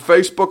know on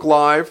Facebook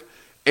Live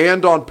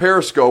and on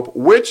Periscope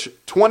which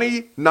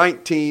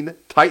 2019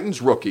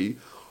 Titans rookie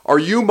are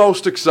you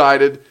most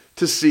excited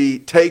to see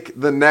take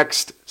the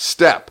next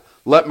step.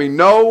 Let me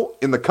know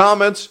in the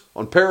comments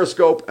on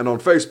Periscope and on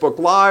Facebook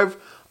Live.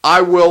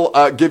 I will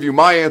give you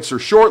my answer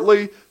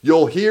shortly.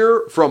 You'll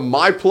hear from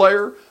my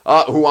player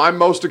who I'm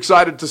most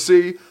excited to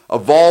see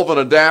evolve and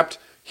adapt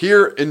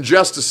here in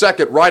just a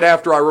second, right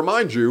after I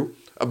remind you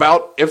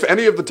about if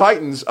any of the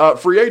Titans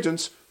free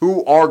agents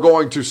who are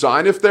going to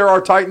sign. If there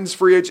are Titans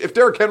free agents, if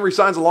Derrick Henry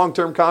signs a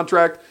long-term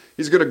contract,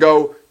 he's going to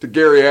go to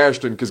Gary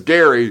Ashton because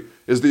Gary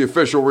is the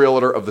official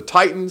realtor of the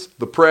Titans,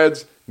 the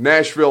Preds,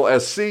 Nashville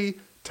SC,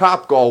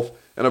 Topgolf,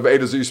 and of A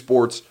to Z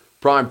Sports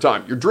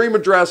Primetime. Your dream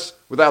address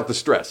without the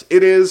stress.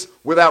 It is,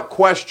 without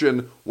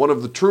question, one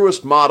of the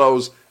truest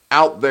mottos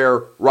out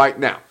there right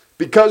now.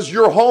 Because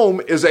your home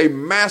is a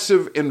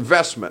massive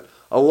investment.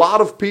 A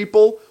lot of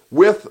people,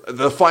 with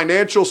the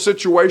financial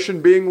situation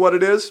being what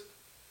it is,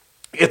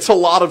 it's a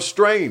lot of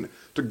strain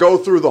to go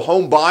through the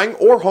home buying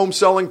or home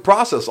selling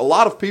process. A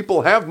lot of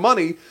people have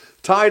money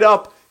tied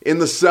up in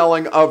the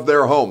selling of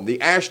their home. The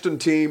Ashton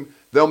team,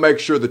 they'll make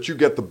sure that you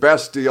get the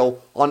best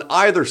deal on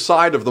either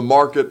side of the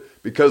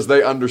market because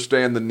they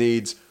understand the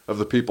needs of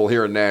the people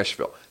here in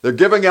Nashville. They're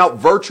giving out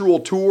virtual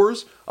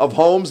tours of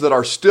homes that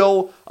are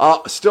still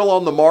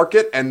on the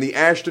market, and the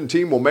Ashton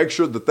team will make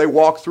sure that they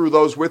walk through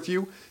those with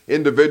you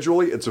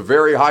individually. It's a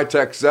very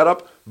high-tech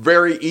setup,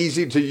 very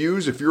easy to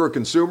use if you're a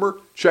consumer.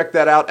 Check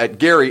that out at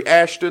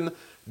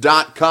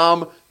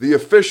GaryAshton.com, the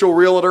official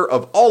realtor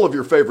of all of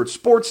your favorite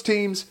sports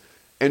teams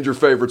and your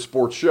favorite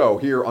sports show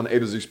here on A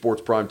to Z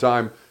Sports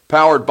Primetime,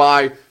 powered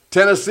by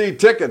Tennessee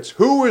Tickets.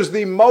 Who is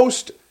the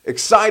most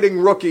exciting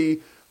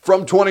rookie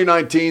from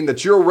 2019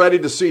 that you're ready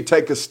to see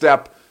take a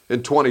step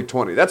in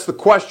 2020? That's the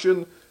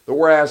question that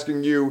we're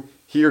asking you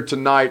here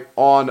tonight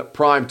on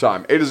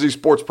Primetime. A to Z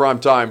Sports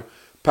Primetime,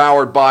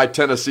 powered by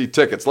Tennessee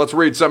Tickets. Let's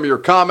read some of your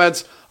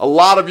comments. A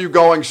lot of you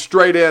going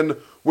straight in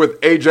with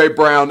A.J.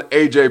 Brown.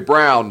 A.J.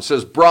 Brown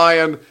says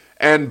Brian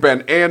and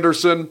Ben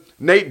Anderson.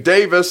 Nate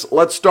Davis,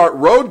 let's start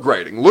road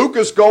grading.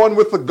 Lucas going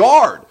with the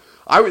guard.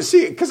 I was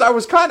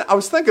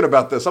thinking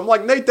about this. I'm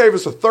like, Nate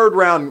Davis, a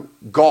third-round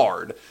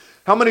guard.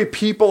 How many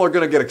people are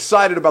going to get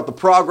excited about the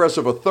progress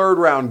of a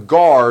third-round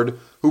guard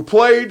who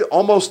played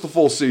almost the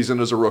full season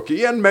as a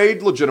rookie and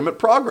made legitimate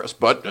progress?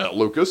 But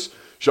Lucas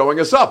showing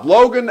us up.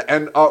 Logan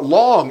and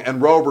Long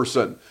and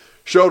Roberson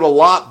showed a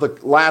lot the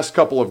last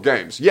couple of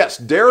games. Yes,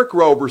 Derek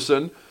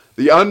Roberson,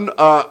 the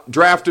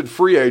undrafted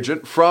free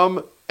agent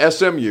from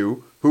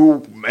SMU,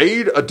 who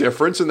made a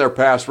difference in their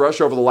pass rush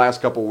over the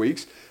last couple of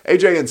weeks.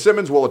 AJ and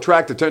Simmons will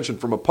attract attention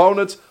from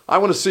opponents. I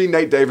want to see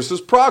Nate Davis's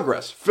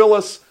progress.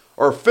 Phil's,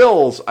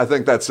 I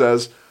think that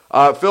says.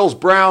 Phil's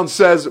Brown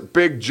says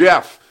Big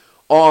Jeff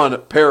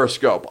on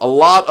Periscope. A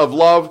lot of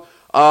love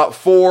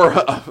for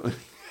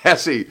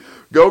Hesse.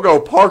 Go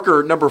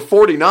Parker, number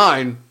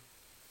 49.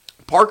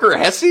 Parker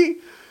Hesse,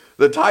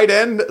 the tight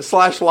end /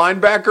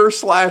 linebacker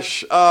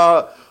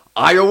 /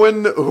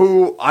 Iowan,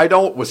 who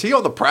was he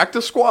on the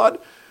practice squad?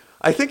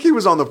 I think he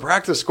was on the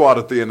practice squad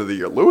at the end of the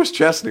year. Lewis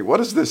Chesney, what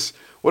is this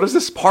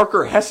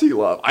Parker Hesse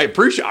love? I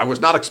was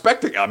not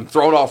expecting it. I'm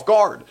thrown off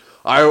guard.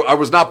 I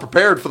was not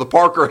prepared for the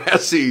Parker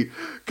Hesse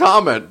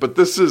comment, but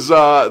this is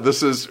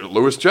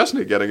Lewis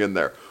Chesney getting in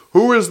there.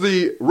 Who is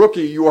the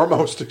rookie you are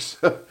most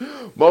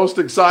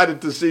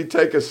excited to see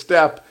take a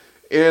step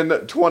in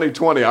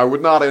 2020? I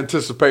would not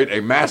anticipate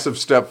a massive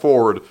step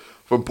forward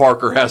from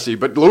Parker Hesse,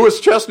 but Lewis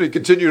Chesney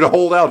continued to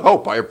hold out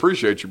hope. I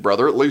appreciate you,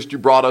 brother. At least you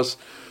brought us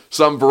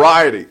some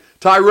variety.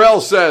 Tyrell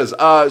says,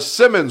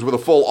 Simmons with a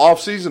full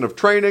offseason of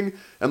training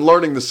and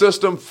learning the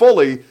system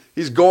fully,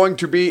 he's going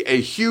to be a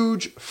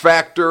huge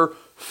factor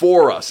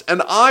for us.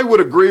 And I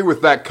would agree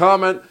with that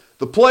comment.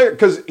 The player,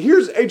 because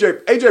here's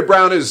AJ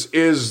Brown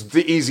is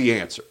the easy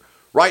answer,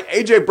 right?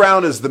 AJ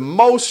Brown is the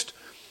most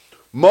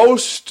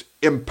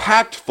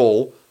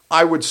impactful,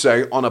 I would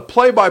say, on a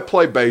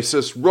play-by-play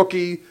basis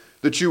rookie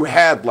that you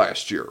had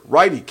last year,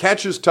 right? He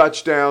catches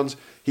touchdowns.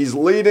 He's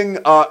leading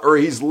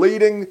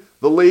the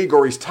league,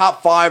 or he's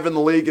top 5 in the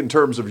league in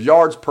terms of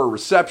yards per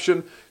reception.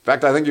 In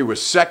fact, I think he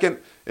was second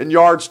in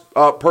yards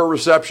per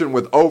reception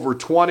with over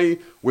 20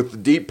 with the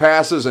deep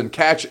passes and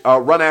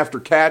run after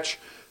catch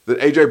that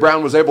A.J.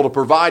 Brown was able to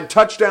provide.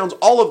 Touchdowns,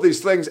 all of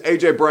these things,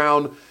 A.J.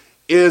 Brown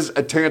is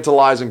a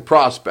tantalizing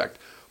prospect.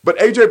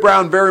 But A.J.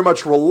 Brown very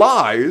much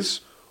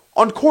relies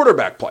on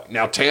quarterback play.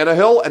 Now,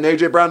 Tannehill and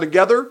A.J. Brown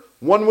together,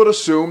 one would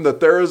assume that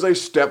there is a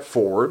step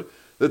forward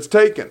that's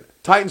taken.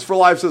 Titans for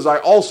Life says, I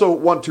also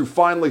want to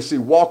finally see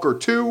Walker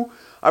too.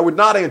 I would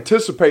not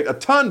anticipate a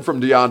ton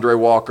from DeAndre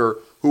Walker,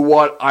 who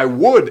what I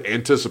would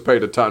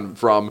anticipate a ton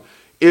from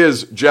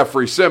is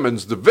Jeffrey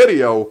Simmons. The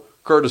video,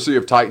 courtesy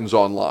of Titans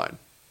Online.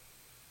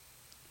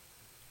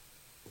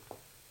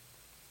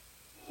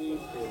 A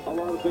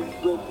lot of things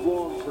broke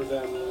wrong for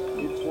them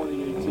in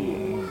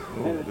 2018.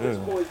 And at this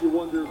point, you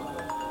wonder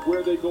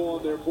where they go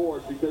on their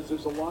board, because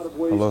there's a lot of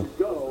ways to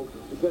go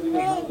depending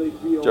on how they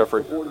feel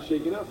Jeffrey. the board is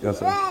shaking up. Yes,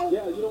 sir.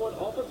 Yeah, you know what?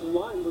 Offensive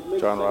line would make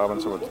John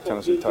Robinson with the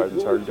Tennessee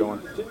Titans. How are you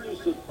doing?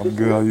 I'm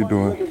good. How you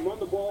doing? I'm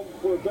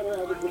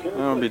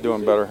going to be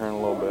doing better here in a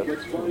little bit.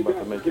 I'm about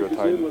to make you a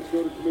Titan. Let's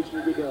go to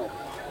Commissioner Goodell.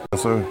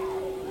 Yes, sir.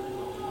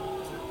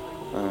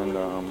 And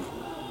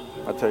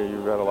I tell you,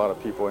 you've got a lot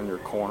of people in your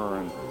corner,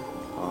 and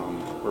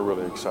we're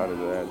really excited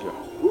to add you.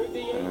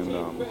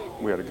 And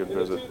we had a good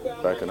visit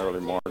back in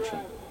early March,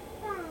 and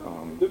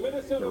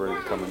you're ready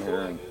to come in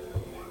here and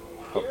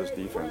help this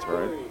defense,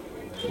 right?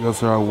 Yes,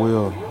 sir, I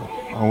will.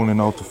 I want to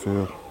know off the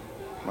field.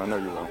 I know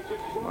you will.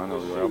 I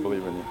know you will. I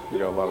believe in you. You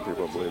got a lot of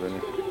people that believe in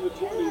you.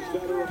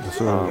 Yes,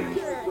 sir.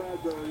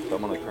 So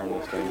I'm going to turn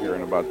this thing here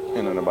in about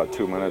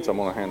 2 minutes. I'm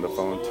going to hand the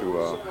phone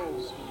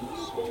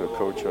to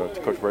Coach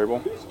Vrabel.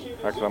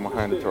 Actually, I'm going to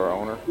hand it to our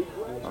owner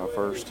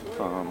first,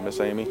 Miss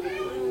Amy,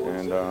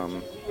 and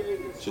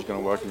she's going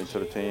to welcome you to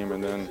the team,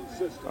 and then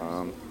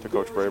to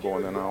Coach Vrabel,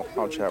 and then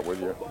I'll chat with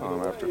you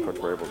after Coach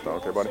Vrabel's done.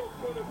 Okay, buddy?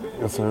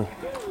 Yes, sir.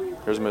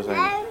 Here's Miss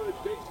Amy.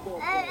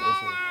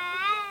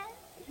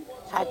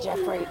 Hi,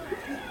 Jeffrey.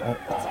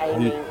 It's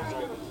Amy.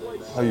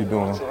 How you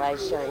doing?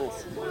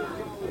 Congratulations.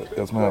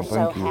 Yes, ma'am.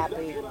 Thank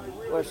you.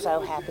 We're so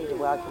happy to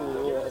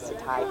welcome you as a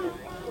Titan.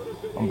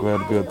 I'm glad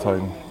to be a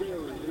Titan.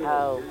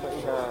 Oh, for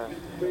sure.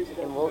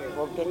 And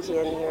we'll get you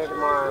in here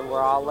tomorrow, and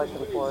we're all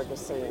looking forward to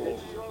seeing you.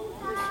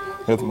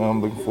 Yes, ma'am.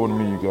 I'm looking forward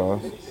to meeting you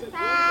guys.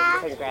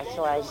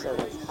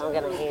 Congratulations. I'm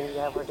going to hand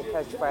you over to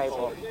Coach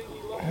Vrabel.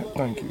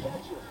 Thank you.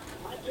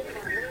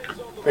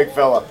 Big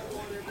fella.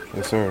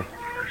 Yes, sir.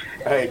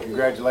 Hey,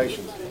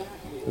 congratulations.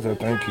 Yes, sir.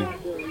 Thank you.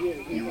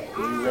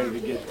 You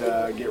ready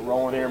to get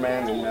rolling here,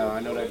 man? And I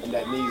know that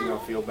knee's gonna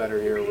feel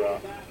better here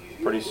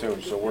pretty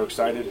soon. So we're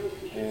excited,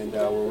 and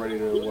we're ready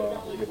to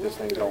get this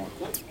thing going.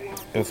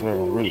 Yes, sir. I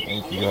really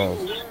thank you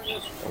guys.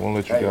 I won't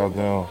let you guys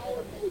down.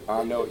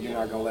 I know you're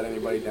not gonna let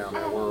anybody down,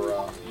 man.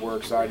 We're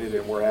excited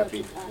and we're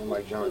happy. And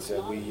like John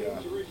said, we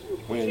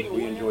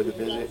enjoyed the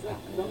visit,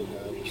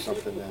 and it was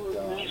something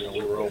that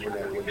we were hoping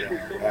that would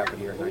happen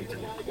here at 19.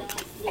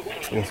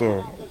 Yes,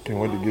 sir. Can't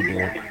wait to get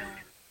there.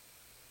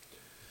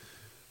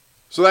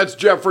 So that's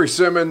Jeffrey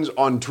Simmons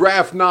on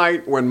draft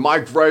night when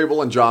Mike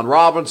Vrabel and John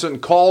Robinson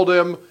called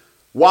him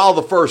while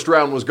the first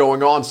round was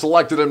going on,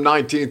 selected him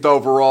 19th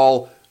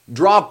overall,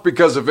 dropped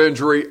because of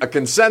injury, a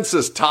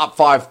consensus top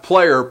 5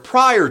 player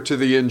prior to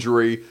the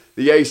injury,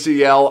 the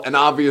ACL, and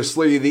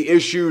obviously the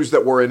issues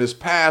that were in his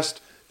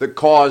past that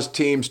caused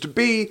teams to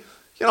be,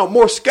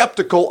 more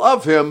skeptical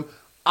of him.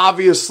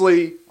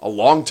 Obviously, a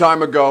long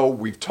time ago,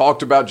 we've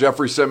talked about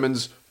Jeffrey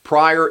Simmons'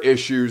 prior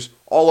issues.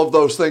 All of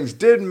those things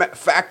did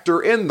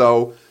factor in,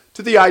 though,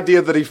 to the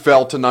idea that he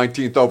fell to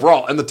 19th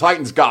overall, and the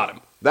Titans got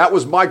him. That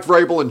was Mike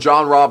Vrabel and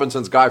John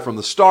Robinson's guy from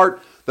the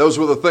start. Those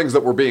were the things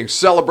that were being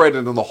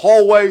celebrated in the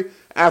hallway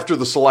after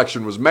the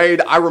selection was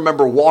made. I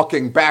remember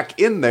walking back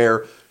in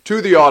there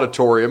to the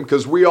auditorium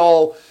because we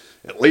all,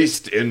 at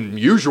least in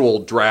usual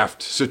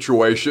draft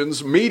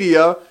situations,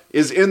 media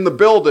is in the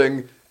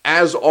building,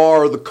 as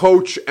are the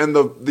coach and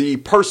the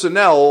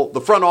personnel,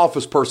 the front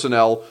office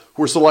personnel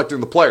who are selecting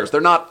the players.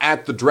 They're not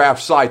at the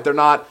draft site. They're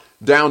not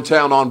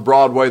downtown on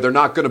Broadway. They're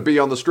not going to be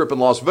on the Strip in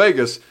Las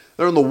Vegas.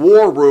 They're in the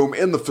war room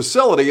in the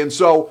facility. And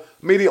so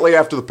immediately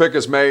after the pick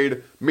is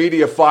made,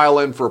 media file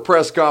in for a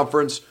press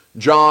conference.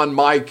 John,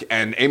 Mike,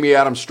 and Amy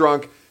Adams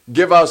Strunk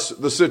give us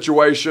the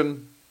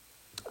situation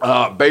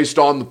based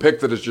on the pick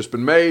that has just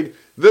been made.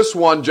 This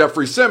one,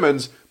 Jeffrey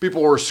Simmons,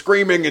 people were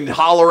screaming and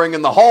hollering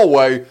in the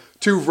hallway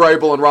to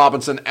Vrabel and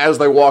Robinson as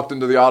they walked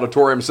into the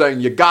auditorium saying,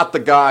 you got the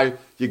guy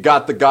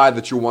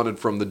that you wanted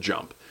from the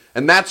jump.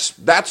 And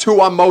that's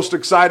who I'm most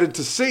excited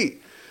to see.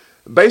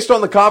 Based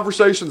on the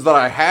conversations that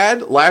I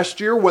had last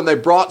year when they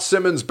brought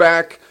Simmons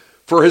back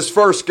for his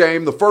first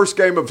game, the first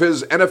game of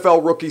his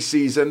NFL rookie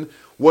season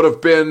would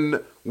have been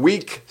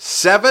week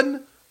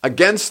 7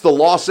 against the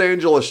Los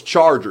Angeles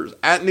Chargers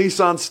at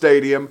Nissan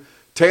Stadium.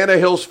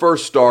 Tannehill's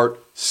first start.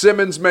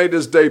 Simmons made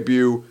his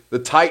debut. The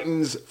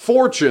Titans'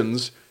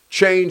 fortunes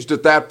changed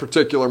at that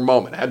particular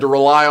moment. Had to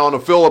rely on a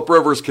Phillip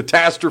Rivers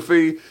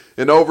catastrophe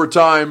in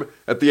overtime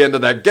at the end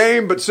of that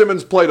game, but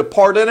Simmons played a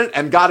part in it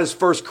and got his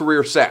first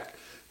career sack.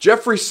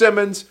 Jeffrey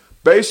Simmons,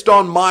 based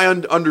on my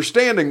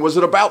understanding, was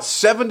at about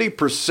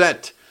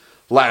 70%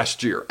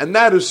 last year. And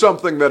that is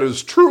something that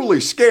is truly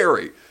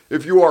scary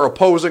if you are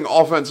opposing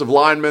offensive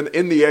linemen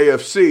in the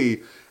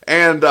AFC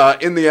and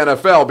in the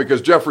NFL,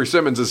 because Jeffrey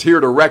Simmons is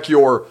here to wreck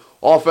your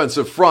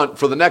offensive front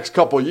for the next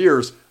couple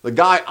years. The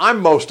guy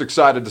I'm most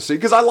excited to see,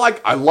 because I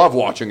love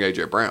watching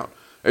A.J. Brown.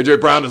 A.J.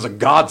 Brown is a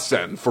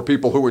godsend for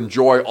people who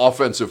enjoy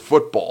offensive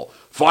football.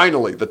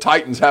 Finally, the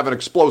Titans have an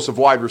explosive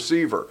wide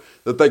receiver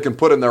that they can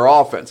put in their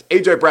offense.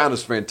 A.J. Brown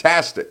is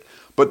fantastic.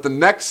 But the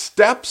next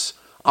steps,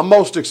 I'm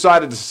most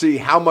excited to see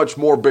how much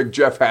more Big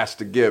Jeff has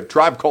to give.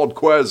 Tribe Called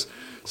Quez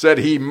said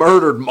he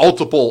murdered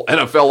multiple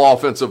NFL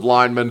offensive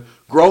linemen,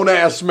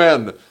 grown-ass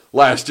men,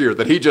 last year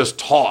that he just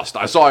tossed.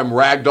 I saw him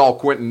ragdoll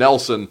Quentin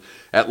Nelson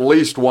at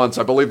least once.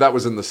 I believe that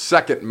was in the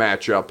second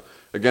matchup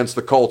against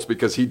the Colts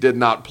because he did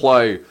not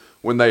play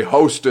when they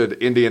hosted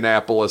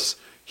Indianapolis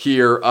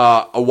here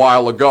a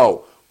while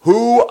ago.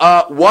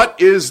 What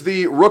is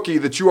the rookie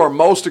that you are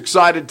most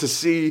excited to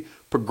see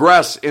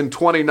progress in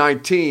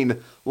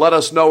 2019? Let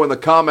us know in the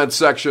comments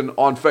section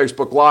on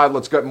Facebook Live.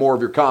 Let's get more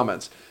of your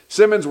comments.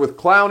 Simmons with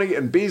Clowney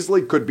and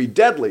Beasley could be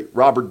deadly,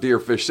 Robert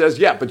Deerfish says.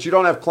 Yeah, but you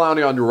don't have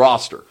Clowney on your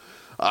roster.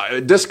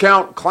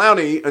 Discount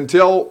Clowney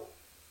until...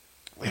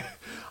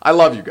 I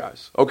love you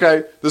guys,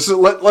 okay?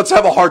 Let's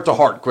have a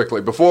heart-to-heart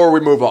quickly before we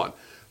move on.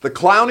 The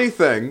Clowney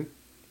thing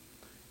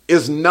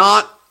is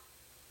not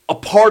a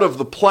part of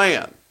the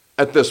plan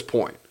at this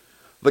point.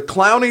 The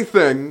Clowney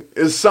thing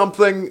is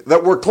something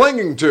that we're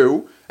clinging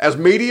to as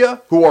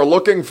media who are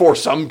looking for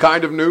some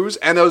kind of news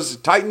and as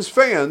Titans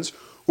fans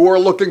who are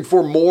looking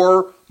for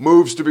more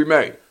moves to be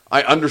made.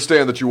 I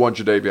understand that you want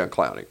Jadeveon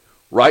Clowney.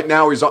 Right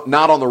now, he's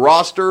not on the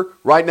roster.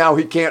 Right now,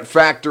 he can't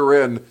factor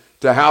in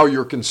to how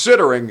you're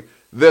considering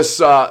this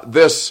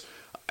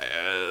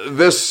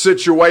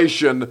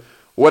situation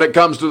when it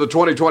comes to the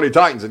 2020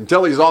 Titans.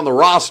 Until he's on the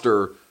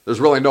roster, there's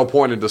really no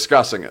point in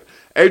discussing it.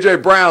 A.J.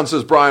 Brown,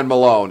 says Brian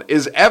Malone.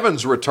 Is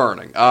Evans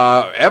returning?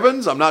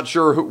 Evans? I'm not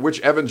sure which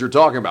Evans you're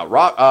talking about.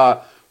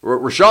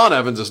 Rashaan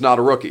Evans is not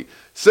a rookie.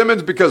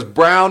 Simmons, because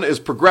Brown is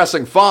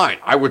progressing fine.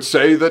 I would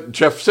say that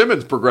Jeff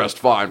Simmons progressed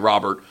fine,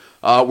 Robert.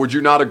 Would you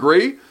not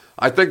agree?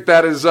 I think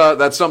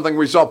that's something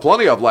we saw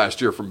plenty of last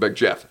year from Big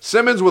Jeff.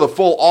 Simmons with a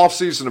full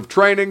offseason of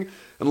training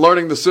and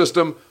learning the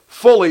system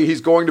fully,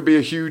 he's going to be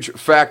a huge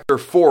factor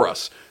for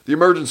us. The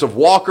emergence of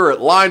Walker at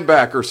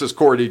linebacker, says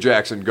Corey D.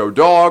 Jackson. Go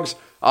Dogs.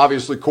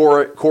 Obviously,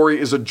 Corey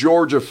is a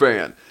Georgia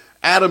fan.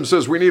 Adam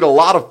says we need a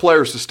lot of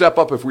players to step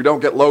up if we don't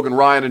get Logan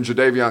Ryan and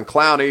Jadeveon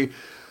Clowney.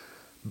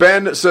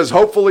 Ben says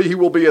hopefully he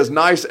will be as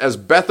nice as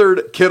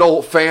Beathard,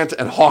 Kittle, Fant,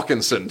 and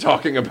Hawkinson.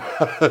 Talking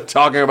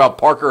about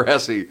Parker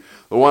Hesse,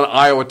 the one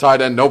Iowa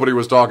tight end nobody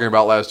was talking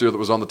about last year that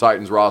was on the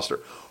Titans roster.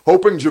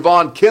 Hoping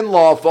Javon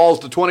Kinlaw falls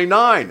to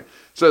 29,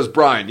 says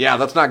Brian. Yeah,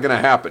 that's not going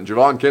to happen.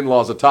 Javon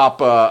Kinlaw is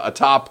a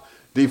top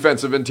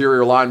defensive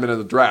interior lineman in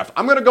the draft.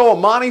 I'm going to go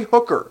Amani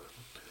Hooker,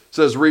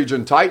 says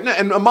Region Titan.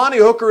 And Amani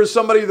Hooker is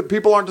somebody that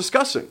people aren't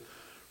discussing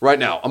right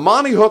now.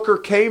 Amani Hooker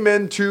came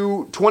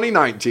into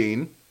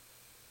 2019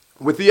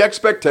 with the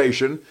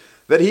expectation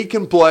that he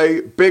can play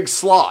big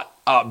slot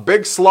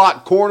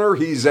corner.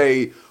 He's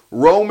a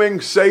roaming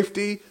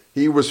safety.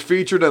 He was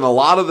featured in a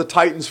lot of the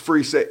Titans'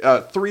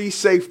 three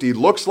safety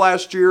looks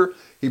last year.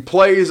 He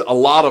plays a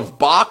lot of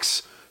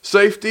box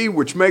safety,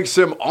 which makes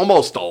him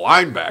almost a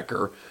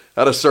linebacker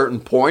at a certain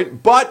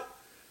point. But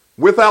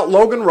without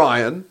Logan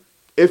Ryan,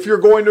 if you're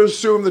going to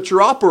assume that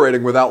you're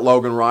operating without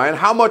Logan Ryan,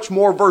 how much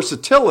more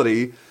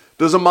versatility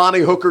does Amani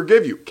Hooker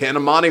give you? Can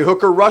Amani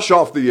Hooker rush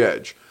off the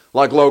edge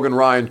like Logan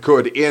Ryan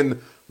could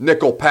in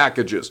nickel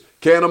packages?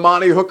 Can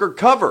Amani Hooker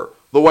cover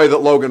the way that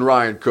Logan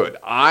Ryan could?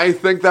 I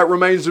think that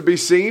remains to be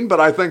seen, but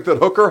I think that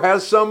Hooker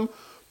has some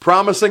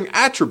promising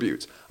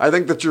attributes. I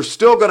think that you're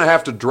still going to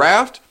have to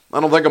draft. I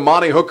don't think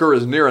Amani Hooker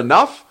is near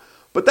enough,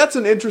 but that's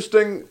an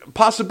interesting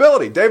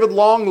possibility. David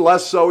Long,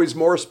 less so. He's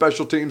more a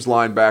special teams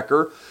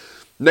linebacker.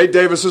 Nate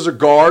Davis is a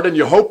guard, and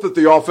you hope that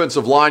the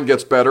offensive line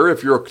gets better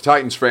if you're a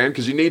Titans fan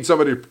because you need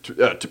somebody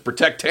to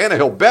protect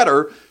Tannehill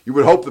better. You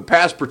would hope that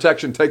pass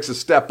protection takes a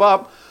step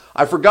up.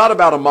 I forgot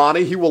about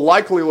Amani. He will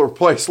likely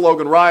replace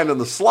Logan Ryan in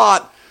the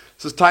slot,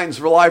 says Titans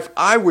for life.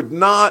 I would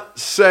not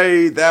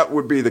say that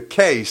would be the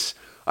case.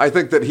 I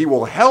think that he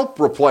will help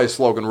replace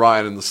Logan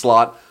Ryan in the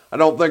slot. I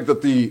don't think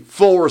that the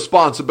full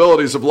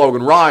responsibilities of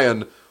Logan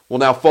Ryan will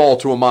now fall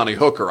to Amani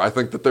Hooker. I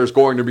think that there's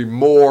going to be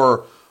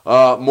more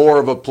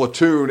of a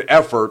platoon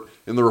effort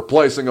in the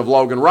replacing of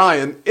Logan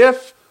Ryan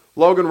if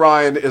Logan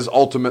Ryan is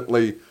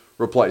ultimately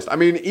replaced. I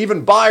mean,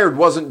 even Byard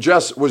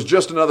was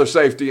just another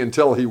safety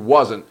until he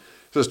wasn't.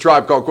 Says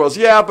Tribe Called Quills.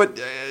 Yeah, but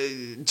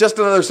just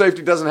another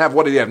safety doesn't have,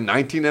 what did he have,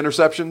 19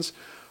 interceptions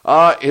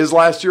his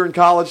last year in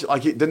college?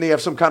 Like, didn't he have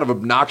some kind of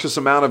obnoxious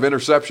amount of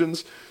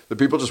interceptions that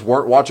people just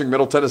weren't watching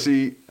Middle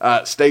Tennessee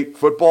State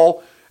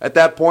football? At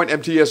that point,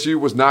 MTSU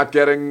was not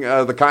getting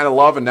the kind of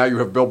love, and now you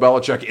have Bill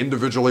Belichick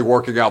individually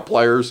working out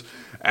players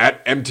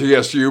at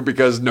MTSU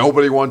because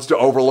nobody wants to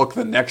overlook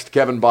the next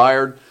Kevin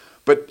Byard.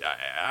 But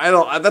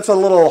that's a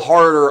little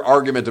harder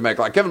argument to make.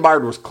 Like, Kevin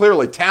Byard was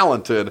clearly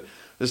talented.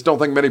 I just don't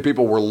think many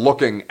people were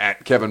looking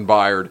at Kevin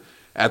Byard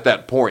at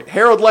that point.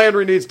 Harold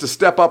Landry needs to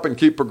step up and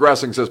keep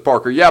progressing, says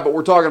Parker. Yeah, but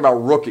we're talking about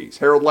rookies.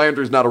 Harold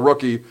Landry's not a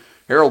rookie.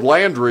 Harold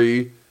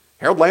Landry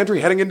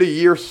heading into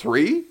year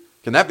 3?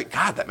 Can that be?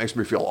 God, that makes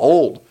me feel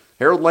old.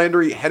 Harold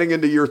Landry heading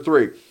into year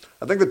 3.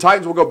 I think the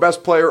Titans will go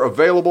best player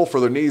available for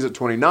their knees at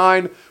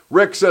 29.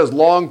 Rick says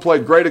Long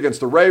played great against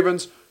the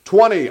Ravens.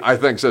 20, I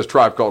think, says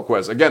Tribe Called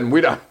Quest. Again,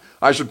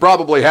 I should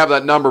probably have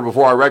that number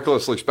before I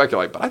recklessly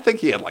speculate, but I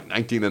think he had like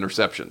 19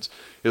 interceptions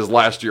his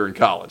last year in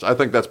college. I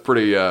think that's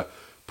pretty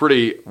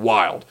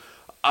wild.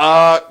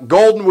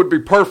 Golden would be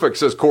perfect,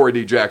 says Corey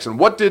D. Jackson.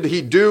 What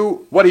he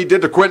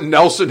did to Quentin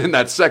Nelson in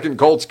that second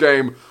Colts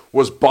game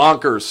was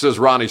bonkers, says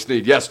Ronnie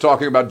Sneed. Yes,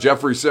 talking about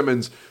Jeffrey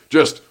Simmons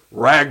just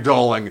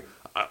ragdolling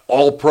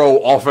all-pro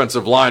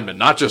offensive linemen,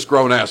 not just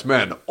grown-ass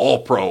men,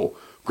 all-pro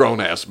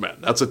grown-ass men.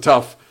 That's a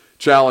tough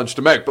challenge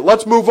to make. But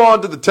let's move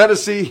on to the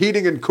Tennessee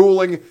Heating and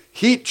Cooling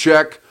Heat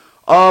Check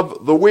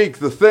of the week.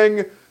 The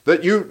thing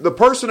that the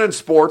person in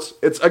sports,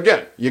 it's,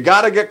 again, you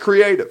got to get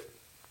creative.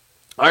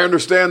 I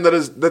understand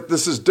that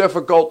this is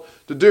difficult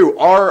to do.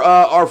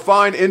 Our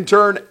fine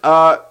intern,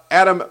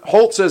 Adam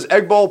Holt, says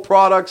Egg Bowl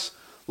products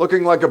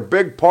looking like a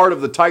big part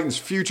of the Titans'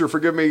 future.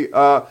 Forgive me,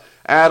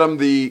 Adam,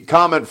 the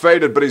comment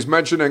faded, but he's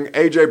mentioning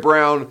A.J.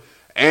 Brown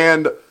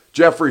and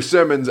Jeffrey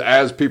Simmons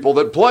as people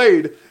that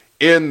played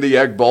in the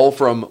Egg Bowl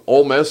from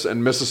Ole Miss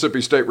and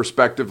Mississippi State,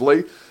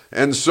 respectively.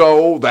 And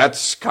so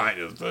that's kind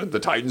of the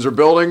Titans are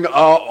building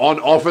on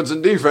offense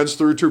and defense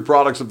through two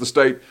products of the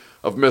state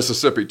of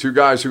Mississippi. Two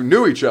guys who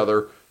knew each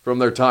other from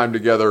their time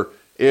together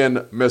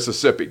in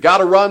Mississippi.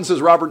 Gotta run,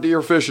 says Robert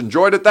Deerfish.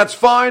 Enjoyed it. That's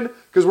fine,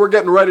 because we're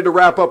getting ready to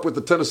wrap up with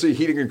the Tennessee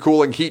Heating and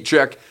Cooling Heat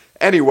Check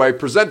anyway,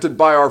 presented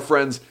by our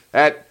friends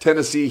at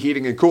Tennessee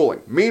Heating and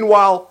Cooling.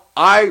 Meanwhile,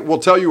 I will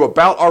tell you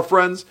about our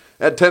friends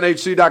at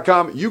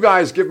 10hc.com. You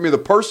guys give me the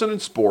person in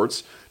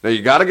sports. Now,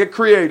 you got to get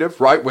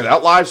creative, right?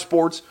 Without live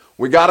sports,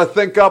 we got to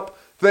think up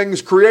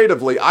things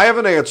creatively. I have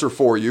an answer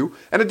for you,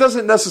 and it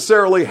doesn't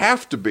necessarily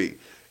have to be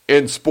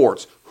in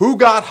sports. Who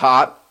got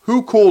hot?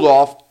 Who cooled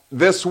off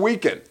this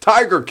weekend?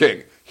 Tiger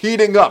King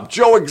heating up.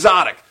 Joe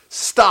Exotic,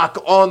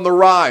 stock on the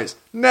rise.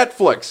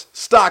 Netflix,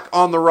 stock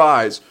on the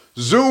rise.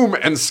 Zoom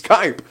and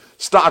Skype,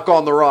 stock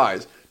on the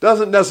rise.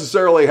 Doesn't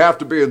necessarily have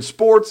to be in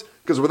sports,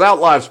 because without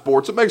live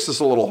sports, it makes this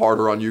a little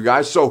harder on you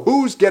guys. So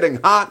who's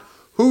getting hot?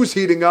 Who's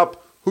heating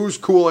up? Who's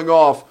cooling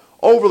off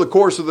over the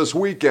course of this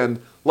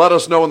weekend? Let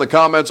us know in the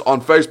comments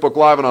on Facebook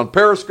Live and on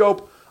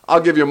Periscope.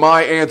 I'll give you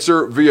my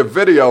answer via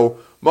video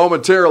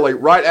momentarily,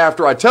 right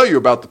after I tell you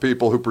about the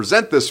people who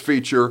present this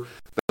feature.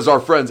 That is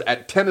our friends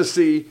at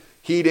Tennessee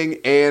Heating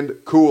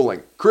and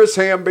Cooling. Chris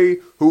Hamby,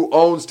 who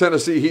owns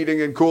Tennessee Heating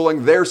and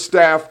Cooling, their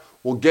staff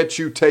will get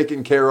you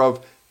taken care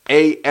of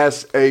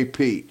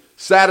ASAP.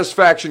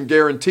 Satisfaction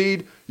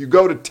guaranteed. You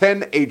go to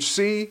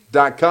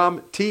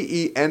 10hc.com,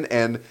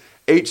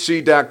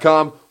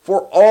 TENNHC.com,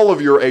 for all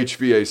of your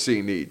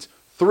HVAC needs.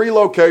 3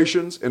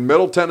 locations in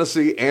Middle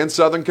Tennessee and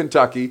Southern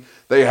Kentucky.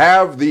 They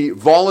have the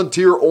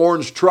volunteer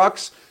orange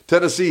trucks,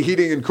 Tennessee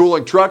Heating and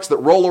Cooling trucks that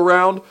roll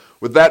around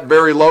with that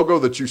very logo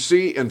that you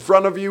see in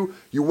front of you.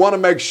 You want to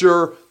make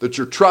sure that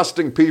you're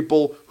trusting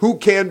people who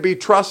can be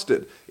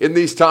trusted in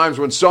these times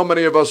when so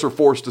many of us are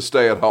forced to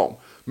stay at home.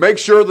 Make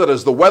sure that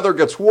as the weather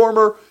gets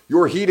warmer,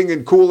 your heating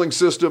and cooling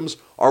systems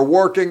are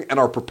working and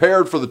are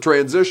prepared for the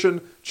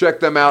transition. Check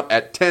them out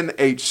at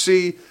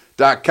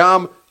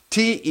 10hc.com,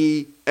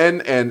 TENNHC.com.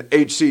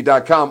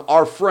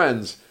 Our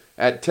friends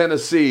at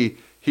Tennessee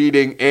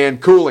Heating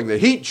and Cooling. The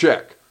Heat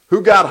Check.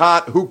 Who got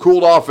hot? Who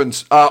cooled off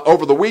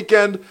over the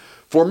weekend?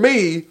 For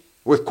me,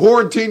 with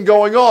quarantine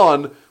going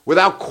on,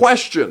 without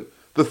question,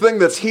 the thing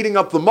that's heating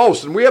up the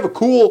most, and we have a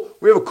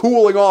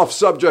cooling off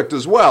subject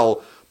as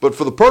well, but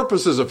for the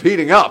purposes of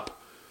heating up,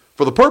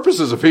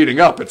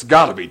 it's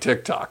got to be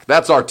TikTok.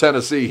 That's our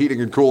Tennessee Heating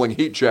and Cooling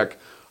Heat Check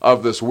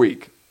of this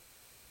week.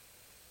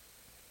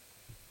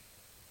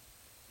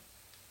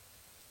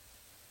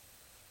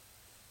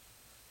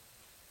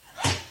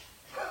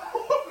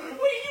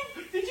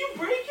 Did you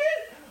break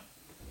it?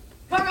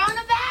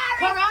 Coronavirus!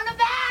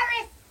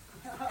 Coronavirus!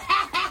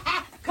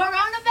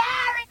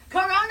 Coronavirus!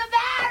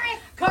 Coronavirus!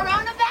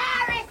 Coronavirus!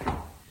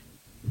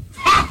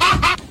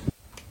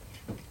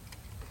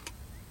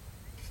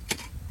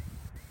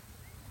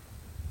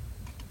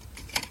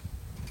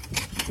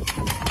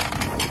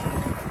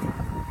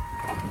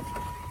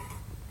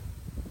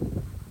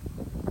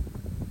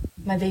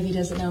 My baby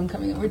doesn't know I'm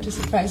coming over to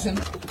surprise him.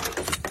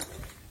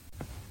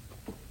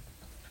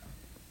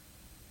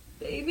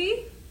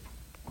 Baby?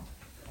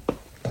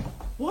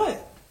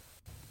 What?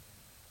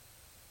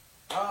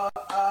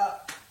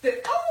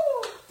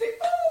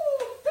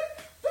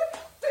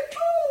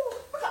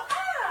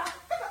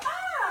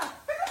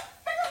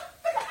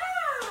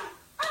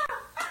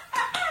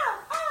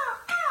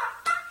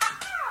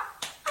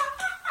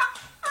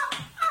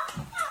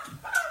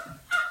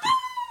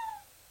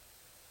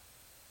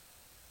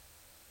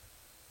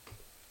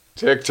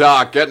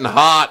 TikTok getting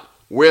hot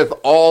with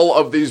all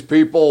of these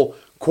people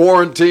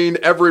quarantined,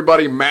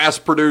 everybody mass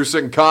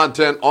producing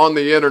content on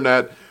the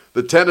internet.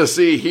 The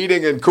Tennessee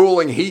Heating and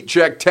Cooling Heat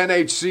Check,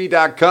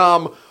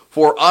 10hc.com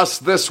for us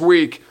this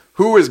week.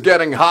 Who is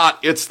getting hot?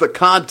 It's the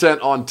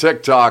content on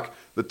TikTok.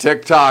 The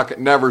TikTok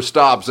never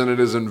stops, and it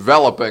is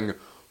enveloping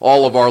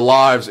all of our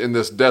lives in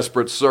this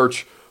desperate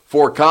search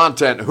for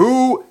content.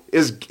 Who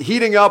is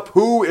heating up?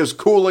 Who is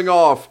cooling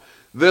off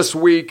this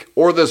week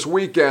or this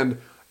weekend?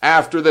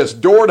 After this,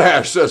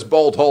 DoorDash, says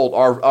Bolt Holt,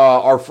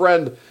 our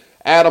friend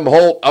Adam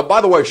Holt.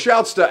 By the way,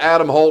 shouts to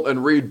Adam Holt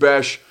and Reed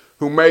Besh,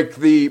 who make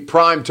the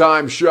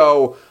primetime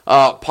show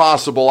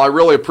possible. I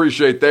really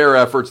appreciate their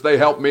efforts. They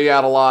help me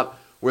out a lot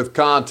with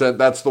content.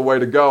 That's the way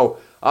to go.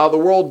 The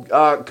world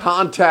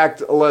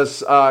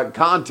contactless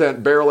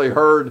content barely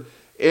heard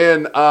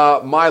in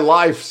my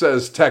life,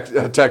 says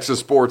Texas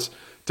Sports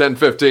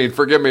 1015.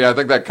 Forgive me, I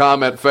think that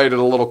comment faded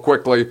a little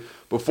quickly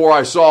before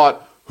I saw it.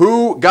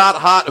 Who got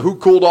hot? Who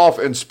cooled off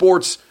in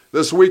sports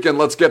this weekend?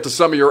 Let's get to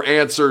some of your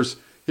answers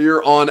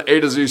here on A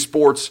to Z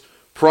Sports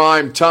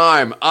Prime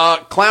Time.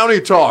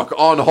 Clowney talk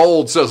on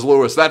hold, says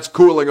Lewis. That's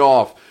cooling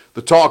off.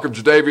 The talk of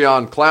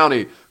Jadeveon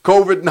Clowney.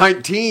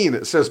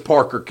 COVID-19, says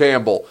Parker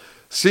Campbell,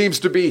 seems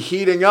to be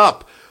heating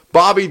up.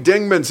 Bobby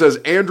Dingman says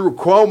Andrew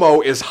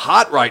Cuomo is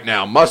hot right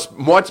now. Must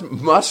watch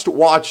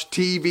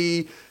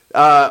TV.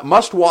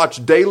 Must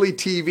watch daily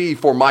TV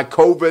for my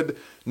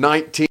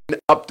COVID-19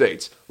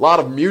 updates. A lot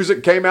of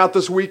music came out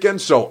this weekend,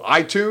 so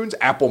iTunes,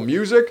 Apple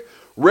Music.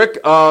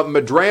 Rick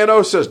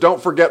Medrano says,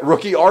 don't forget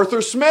rookie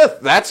Arthur Smith.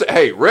 That's,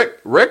 hey,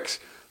 Rick's,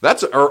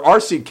 that's, or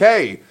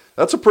RCK,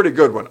 that's a pretty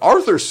good one.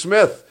 Arthur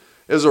Smith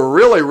is a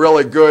really,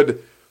 really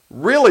good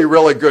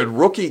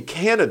rookie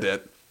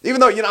candidate. Even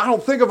though, I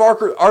don't think of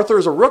Arthur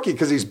as a rookie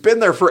because he's been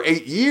there for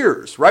 8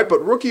 years, right?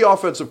 But rookie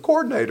offensive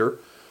coordinator,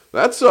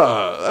 that's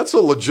a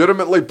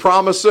legitimately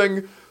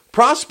promising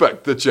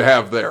prospect that you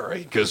have there,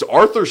 because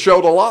Arthur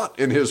showed a lot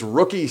in his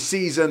rookie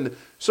season,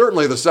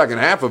 certainly the second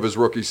half of his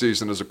rookie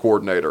season as a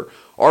coordinator.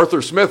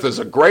 Arthur Smith is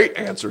a great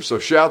answer, so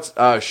shouts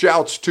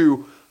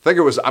to,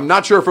 I'm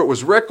not sure if it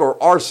was Rick or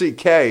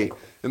RCK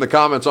in the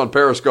comments on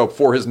Periscope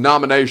for his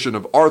nomination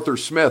of Arthur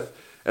Smith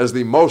as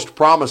the most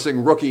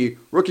promising rookie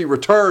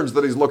returns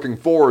that he's looking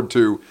forward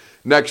to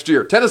next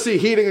year. Tennessee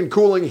Heating and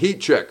Cooling Heat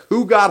Check.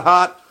 Who got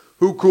hot?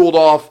 Who cooled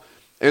off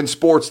in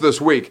sports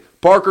this week?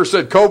 Parker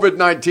said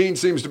COVID-19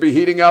 seems to be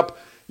heating up.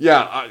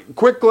 Yeah,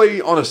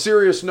 quickly on a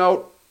serious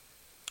note,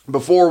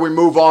 before we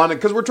move on,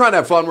 because we're trying to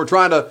have fun, we're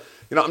trying to,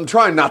 I'm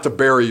trying not to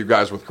bury you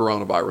guys with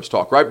coronavirus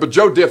talk, right? But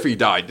Joe Diffie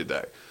died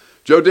today.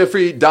 Joe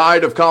Diffie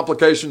died of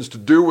complications to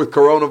do with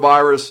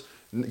coronavirus.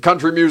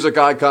 Country music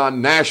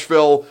icon,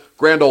 Nashville,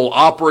 Grand Ole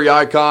Opry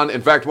icon.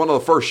 In fact, one of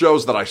the first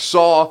shows that I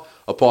saw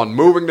upon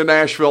moving to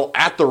Nashville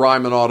at the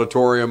Ryman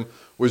Auditorium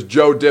was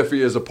Joe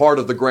Diffie as a part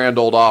of the Grand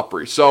Ole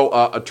Opry. So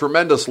a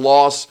tremendous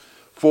loss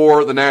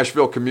for the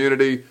Nashville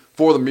community,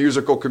 for the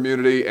musical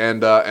community,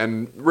 and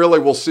really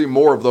we'll see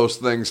more of those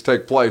things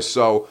take place.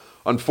 So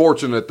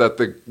unfortunate that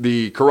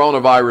the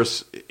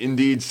coronavirus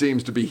indeed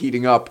seems to be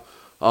heating up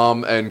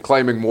and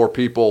claiming more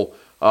people.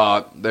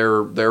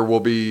 There will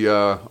be,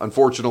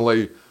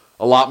 unfortunately,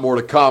 a lot more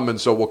to come, and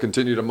so we'll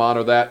continue to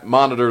monitor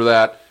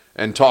that,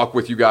 and talk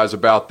with you guys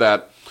about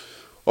that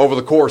over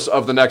the course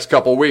of the next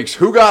couple weeks.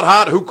 Who got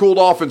hot? Who cooled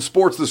off in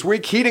sports this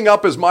week? Heating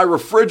up is my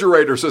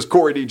refrigerator, says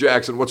Corey D.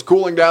 Jackson. What's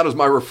cooling down is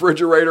my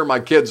refrigerator.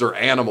 My kids are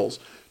animals.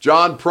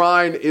 John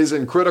Prine is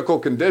in critical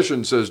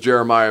condition, says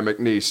Jeremiah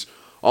McNeese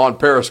on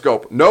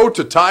Periscope. No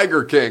to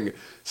Tiger King,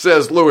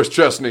 says Lewis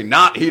Chesney.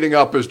 Not heating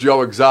up is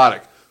Joe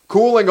Exotic.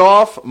 Cooling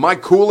off, my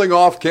cooling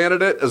off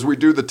candidate as we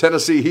do the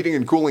Tennessee Heating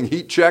and Cooling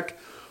Heat Check.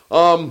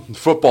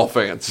 Football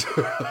fans.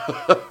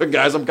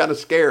 Guys, I'm kind of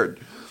scared.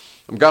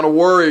 I'm kind of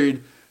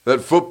worried that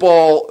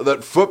football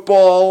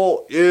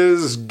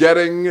is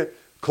getting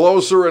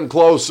closer and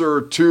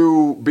closer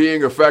to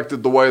being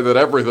affected the way that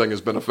everything has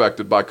been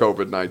affected by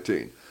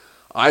COVID-19.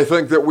 I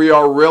think that we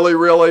are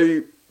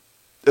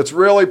it's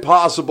really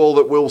possible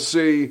that we'll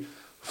see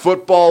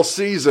football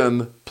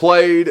season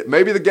played,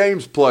 maybe the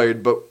games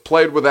played, but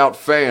played without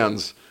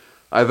fans.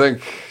 I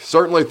think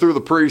certainly through the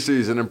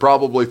preseason and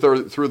probably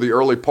through the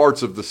early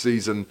parts of the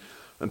season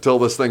until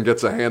this thing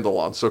gets a handle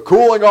on. So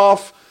cooling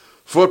off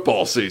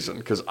football season,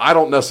 because I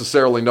don't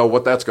necessarily know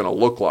what that's going to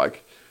look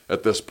like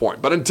at this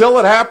point. But until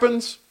it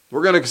happens,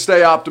 we're going to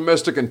stay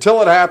optimistic. Until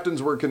it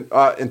happens, we're going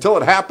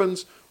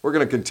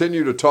to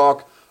continue to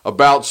talk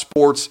about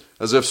sports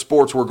as if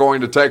sports were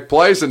going to take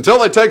place. Until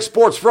they take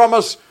sports from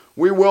us,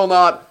 we will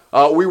not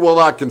we will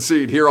not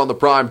concede here on the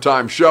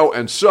Primetime Show.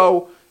 And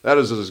so that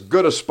is as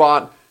good a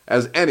spot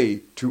as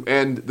any to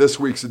end this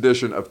week's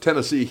edition of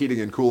Tennessee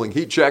Heating and Cooling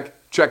Heat Check.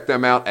 Check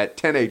them out at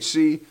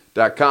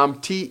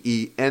tennhc.com,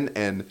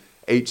 TENNHC.com,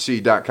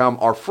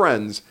 our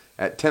friends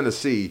at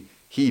Tennessee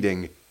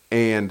Heating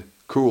and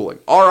Cooling.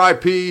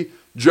 R.I.P.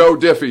 Joe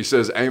Diffie,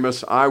 says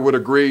Amos. I would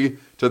agree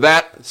to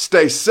that.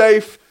 Stay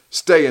safe,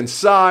 stay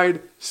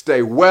inside,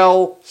 stay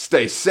well,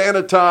 stay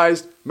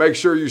sanitized. Make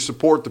sure you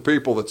support the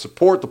people that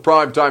support the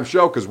Primetime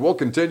Show, because we'll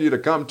continue to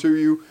come to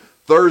you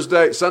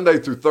Sunday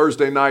through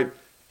Thursday night,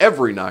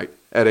 every night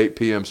at 8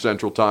 p.m.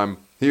 Central Time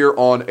here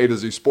on A to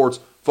Z Sports.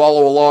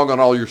 Follow along on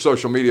all your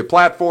social media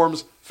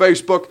platforms,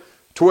 Facebook,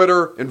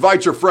 Twitter.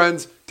 Invite your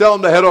friends. Tell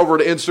them to head over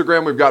to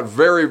Instagram. We've got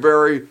very,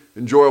 very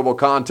enjoyable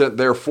content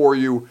there for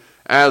you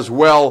as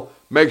well.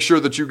 Make sure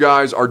that you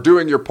guys are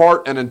doing your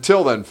part. And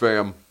until then,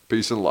 fam,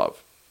 peace and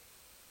love.